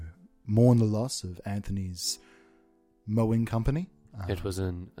mourn the loss of Anthony's mowing company. It was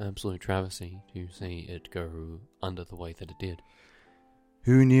an absolute travesty to see it go under the way that it did.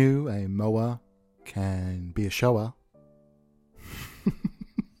 Who knew a mower can be a shower?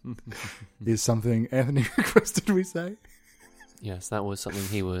 Is something Anthony requested we say. Yes, that was something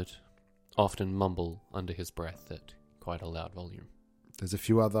he would often mumble under his breath at quite a loud volume. There's a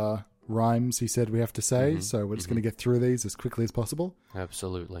few other rhymes he said we have to say, so we're just going to get through these as quickly as possible.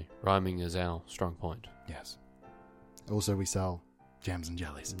 Absolutely. Rhyming is our strong point. Yes. Also, we sell jams and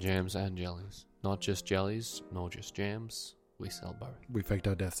jellies. Jams and jellies. Not just jellies, nor just jams. We sell both. We faked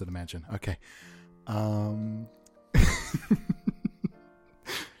our deaths at a mansion. Okay.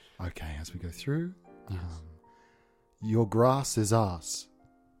 Okay, as we go through. Yes. Your grass is ass.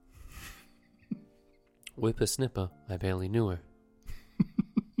 Whippersnipper, I barely knew her.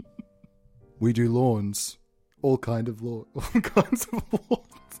 We do lawns. All kinds of lawns.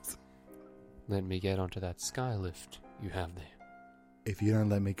 Let me get onto that skylift you have there. If you don't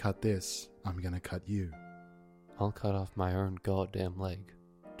let me cut this, I'm gonna cut you. I'll cut off my own goddamn leg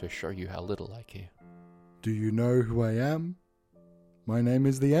to show you how little I care. Do you know who I am? My name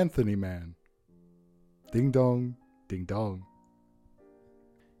is the Anthony Man. Ding dong, ding dong.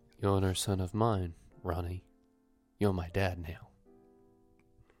 You're no son of mine, Ronnie. You're my dad now.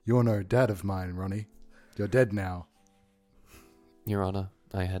 You're no dad of mine, Ronnie. You're dead now. Your Honor,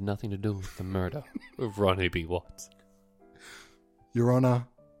 I had nothing to do with the murder of Ronnie B. Watts. Your Honor,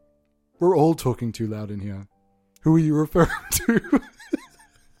 we're all talking too loud in here. Who are you referring to?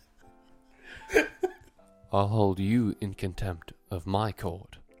 I'll hold you in contempt of my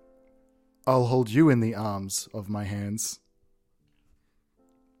court. I'll hold you in the arms of my hands.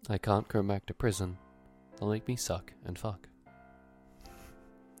 I can't go back to prison. They'll make me suck and fuck.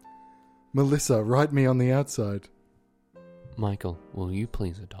 Melissa, write me on the outside. Michael, will you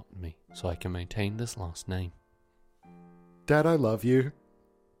please adopt me so I can maintain this last name? Dad, I love you.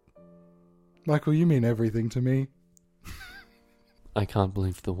 Michael, you mean everything to me. I can't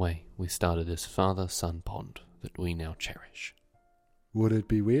believe the way we started this father-son bond that we now cherish. Would it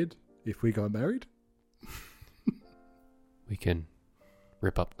be weird if we got married? We can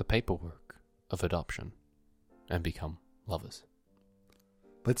rip up the paperwork of adoption and become lovers.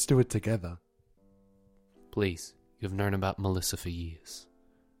 Let's do it together. Please, you've known about Melissa for years.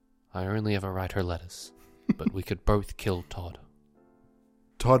 I only ever write her letters, but we could both kill Todd.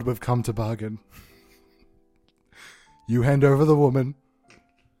 Todd, we've come to bargain. You hand over the woman.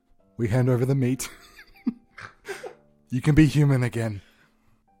 We hand over the meat. You can be human again.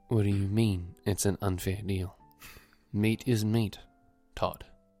 What do you mean it's an unfair deal? Meat is meat, Todd.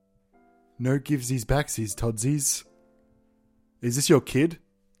 No givesies backsies, Toddsies. Is this your kid?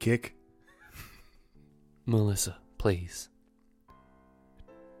 Kick. Melissa, please.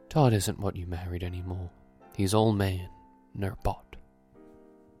 Todd isn't what you married anymore. He's all man, no bot.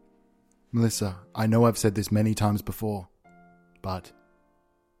 Melissa, I know I've said this many times before, but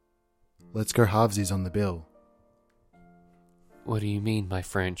let's go halvesies on the bill. What do you mean my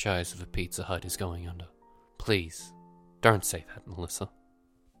franchise of a Pizza Hut is going under? Please, don't say that, Melissa.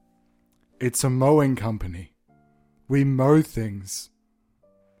 It's a mowing company. We mow things.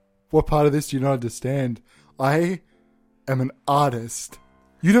 What part of this do you not understand? I am an artist.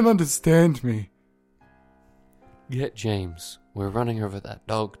 You don't understand me. Yet, James, we're running over that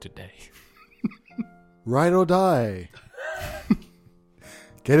dog today. Ride or die.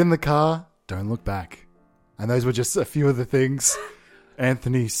 Get in the car, don't look back. And those were just a few of the things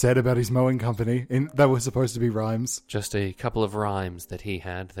Anthony said about his mowing company that were supposed to be rhymes. Just a couple of rhymes that he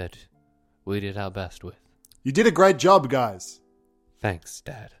had that we did our best with. You did a great job, guys. Thanks,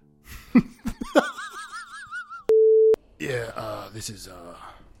 Dad. This is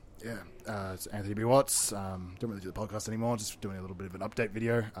it's Anthony B. Watts. Don't really do the podcast anymore, just doing a little bit of an update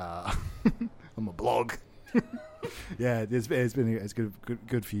video on my blog. It's been a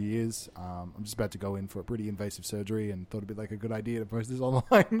good few years. I'm just about to go in for a pretty invasive surgery and thought it'd be like a good idea to post this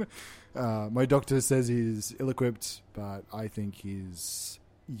online. My doctor says he's ill-equipped, but I think he's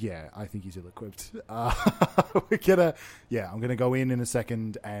ill-equipped. I'm gonna go in a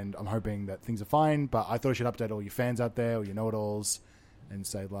second, and I'm hoping that things are fine. But I thought I should update all your fans out there, or your know-it-alls, and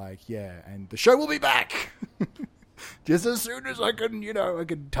say and the show will be back just as soon as I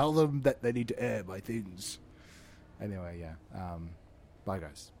can tell them that they need to air my things. Anyway, bye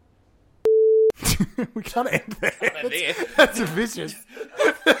guys. We can't end there. That's vicious.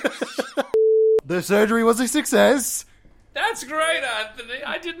 The surgery was a success. That's great, Anthony.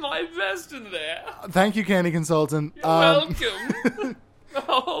 I did my best in there. Thank you, Candy Consultant. You're welcome.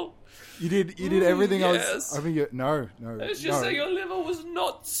 Oh. You did everything. Yes. No. Let's just say your liver was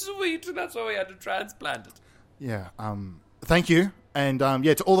not sweet, and that's why we had to transplant it. Yeah. Thank you. And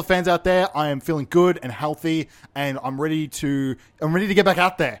to all the fans out there, I am feeling good and healthy, and I'm ready to get back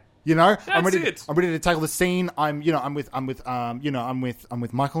out there. I'm ready to tackle the scene. I'm with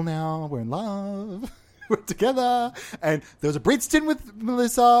Michael now. We're in love. We're together. And there was a breed stint with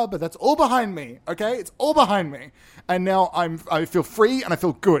Melissa, but that's all behind me. Okay? It's all behind me. And now I feel free and I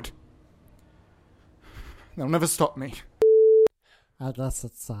feel good. They'll never stop me. I guess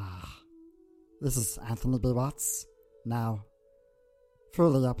this is Anthony B. Watts, now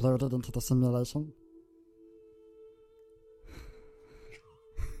fully uploaded into the simulation.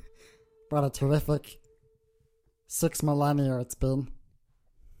 What a terrific 6 millennia it's been.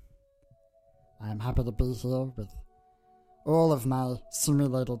 I am happy to be here with all of my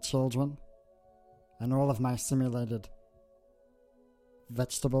simulated children and all of my simulated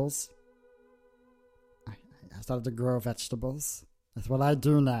vegetables. I started to grow vegetables. That's what I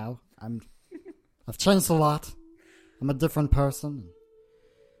do now. I've changed a lot. I'm a different person.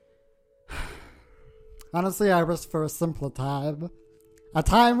 Honestly, I wish for a simpler time. A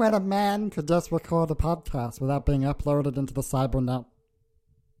time when a man could just record a podcast without being uploaded into the cybernet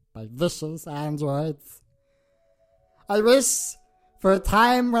by vicious androids. I wish for a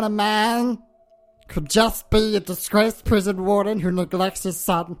time when a man could just be a disgraced prison warden who neglects his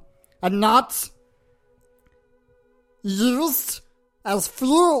son and not used as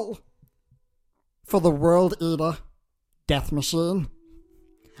fuel for the World Eater death machine.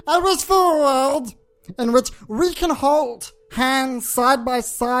 I wish for a world in which we can hold hands side by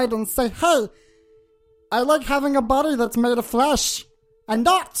side and say, hey, I like having a body that's made of flesh and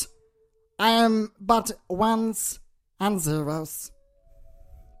not. I am but ones and zeros.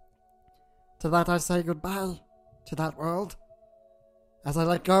 To that I say goodbye to that world as I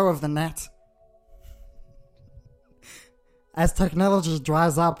let go of the net. As technology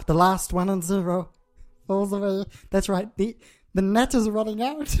dries up, the last 1 and 0 falls away. That's right, the net is running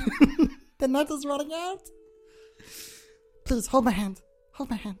out. The net is running out. Please, hold my hand. Hold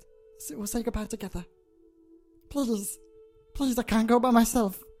my hand. We'll say goodbye together. Please. Please, I can't go by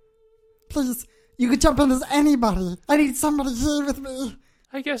myself. Please, you could jump in as anybody. I need somebody here with me.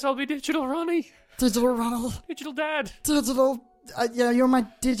 I guess I'll be Digital Ronnie. Digital Ronnie. Digital Dad. Digital... yeah, you're my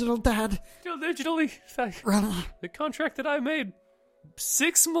digital dad. Digitally. Ronnie. The contract that I made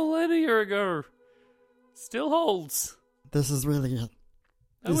 6 millennia ago still holds. This is really it.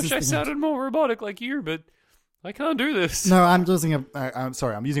 I wish I sounded more robotic like you, but I can't do this. No, I'm using a... I'm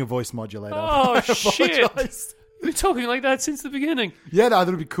sorry, I'm using a voice modulator. Oh, shit. You've been talking like that since the beginning. Yeah, no,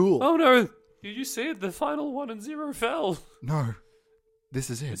 that'd be cool. Oh, no. Did you see it? The final 1 and 0 fell. No. This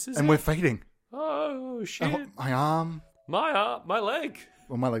is it. This is and it. we're fading. Oh, shit. My arm. My arm. My leg.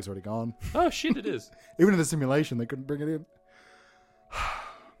 Well, my leg's already gone. Oh, shit, it is. Even in the simulation, they couldn't bring it in.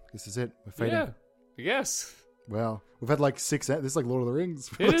 This is it. We're fading. Yeah. Yes. Well, we've had like 6... This is like Lord of the Rings.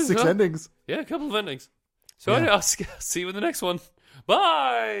 We've It had is, 6 huh? endings. Yeah, a couple of endings. So Yeah. I'll see you in the next one.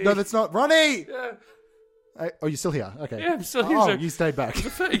 Bye. No, that's not... Ronnie! Yeah. Oh, you're still here? Okay. Yeah, I'm still here, Oh, sir. you stayed back.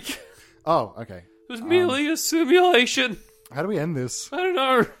 Fake. Oh, okay. It was merely a simulation. How do we end this? I don't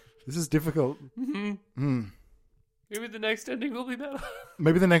know. This is difficult. Maybe the next ending will be better.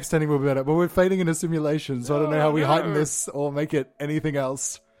 Maybe the next ending will be better. But we're fading in a simulation, so I don't know Oh, how we no. heighten this or make it anything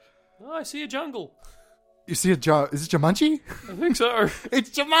else. Oh, I see a jungle. You see a jar? Is it Jumanji? I think so.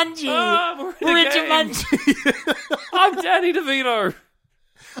 It's Jumanji! Ah, we're in a game. Jumanji! I'm Danny DeVito.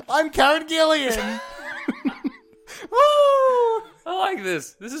 I'm Karen Gillian! Woo! I like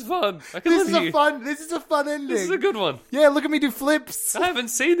this. This is fun. I can This live is here. this is a fun ending. This is a good one. Yeah, look at me do flips. I haven't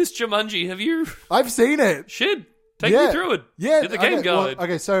seen this Jumanji. Have you? I've seen it. Shit. Take Yeah. me through it. Yeah. Get the game okay, well, guide.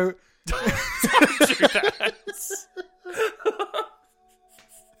 okay, so Do that.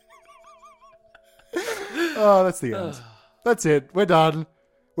 oh, that's the end. That's it. We're done.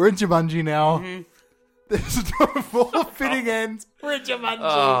 We're in Jumanji now. Mm-hmm. There's no more fitting end. We're in Jumanji.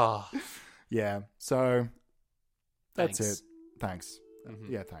 Oh, Yeah. So that's Thanks. it. Thanks.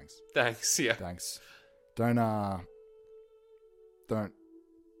 Yeah, thanks. thanks. Yeah. Thanks. Don't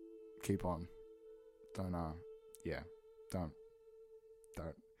keep on. Don't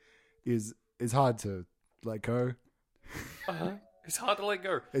is hard to let go. It's hard to let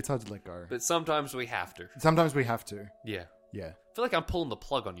go, It's hard to let go. but sometimes we have to. Sometimes we have to. Yeah. Yeah. I feel like I'm pulling the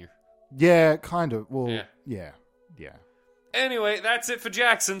plug on you. Yeah, kind of. Well, Yeah. yeah. Anyway, that's it for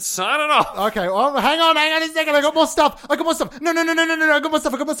Jackson. Signing off. Okay, well, hang on a second. I got more stuff. No. I got more stuff.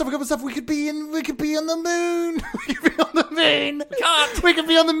 We could be on the moon. We could be on the moon. Can't. We could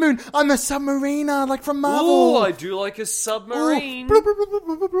be on the moon. I'm a submariner, like from Marvel. Oh, I do like a submarine.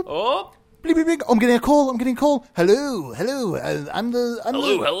 Oh, Bleep, bleep, bleep. I'm getting a call. Hello. I'm the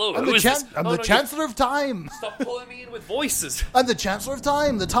Hello. I'm Who the, is this? I'm Oh, the no, Chancellor of Time. stop pulling me in with voices. I'm the Chancellor of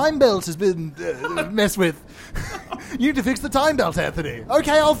Time. The time belt has been messed with. You need to fix the time belt, Anthony.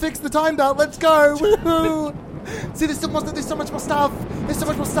 Okay, I'll fix the time belt. Let's go. Woohoo! See, there's so much more stuff.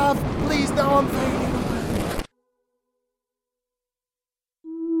 Please, no, I'm fading.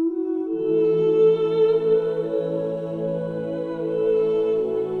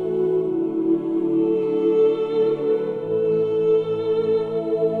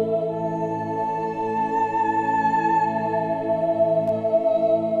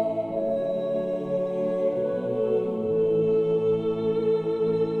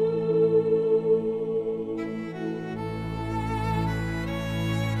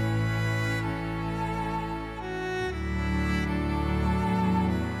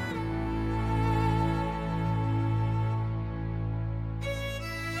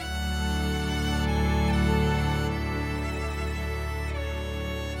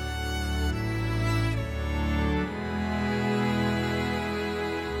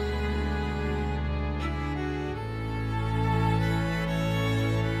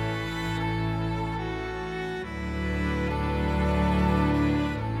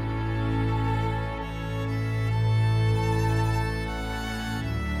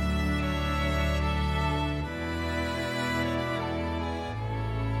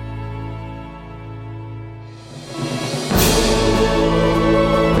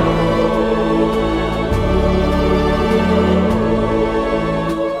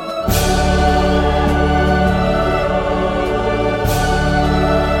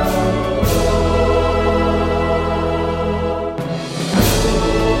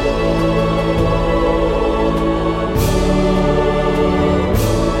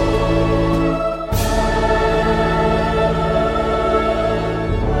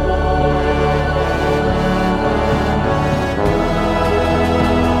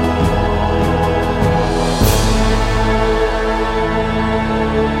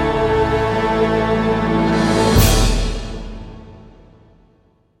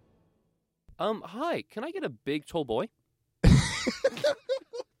 Hi, can I get a big tall boy?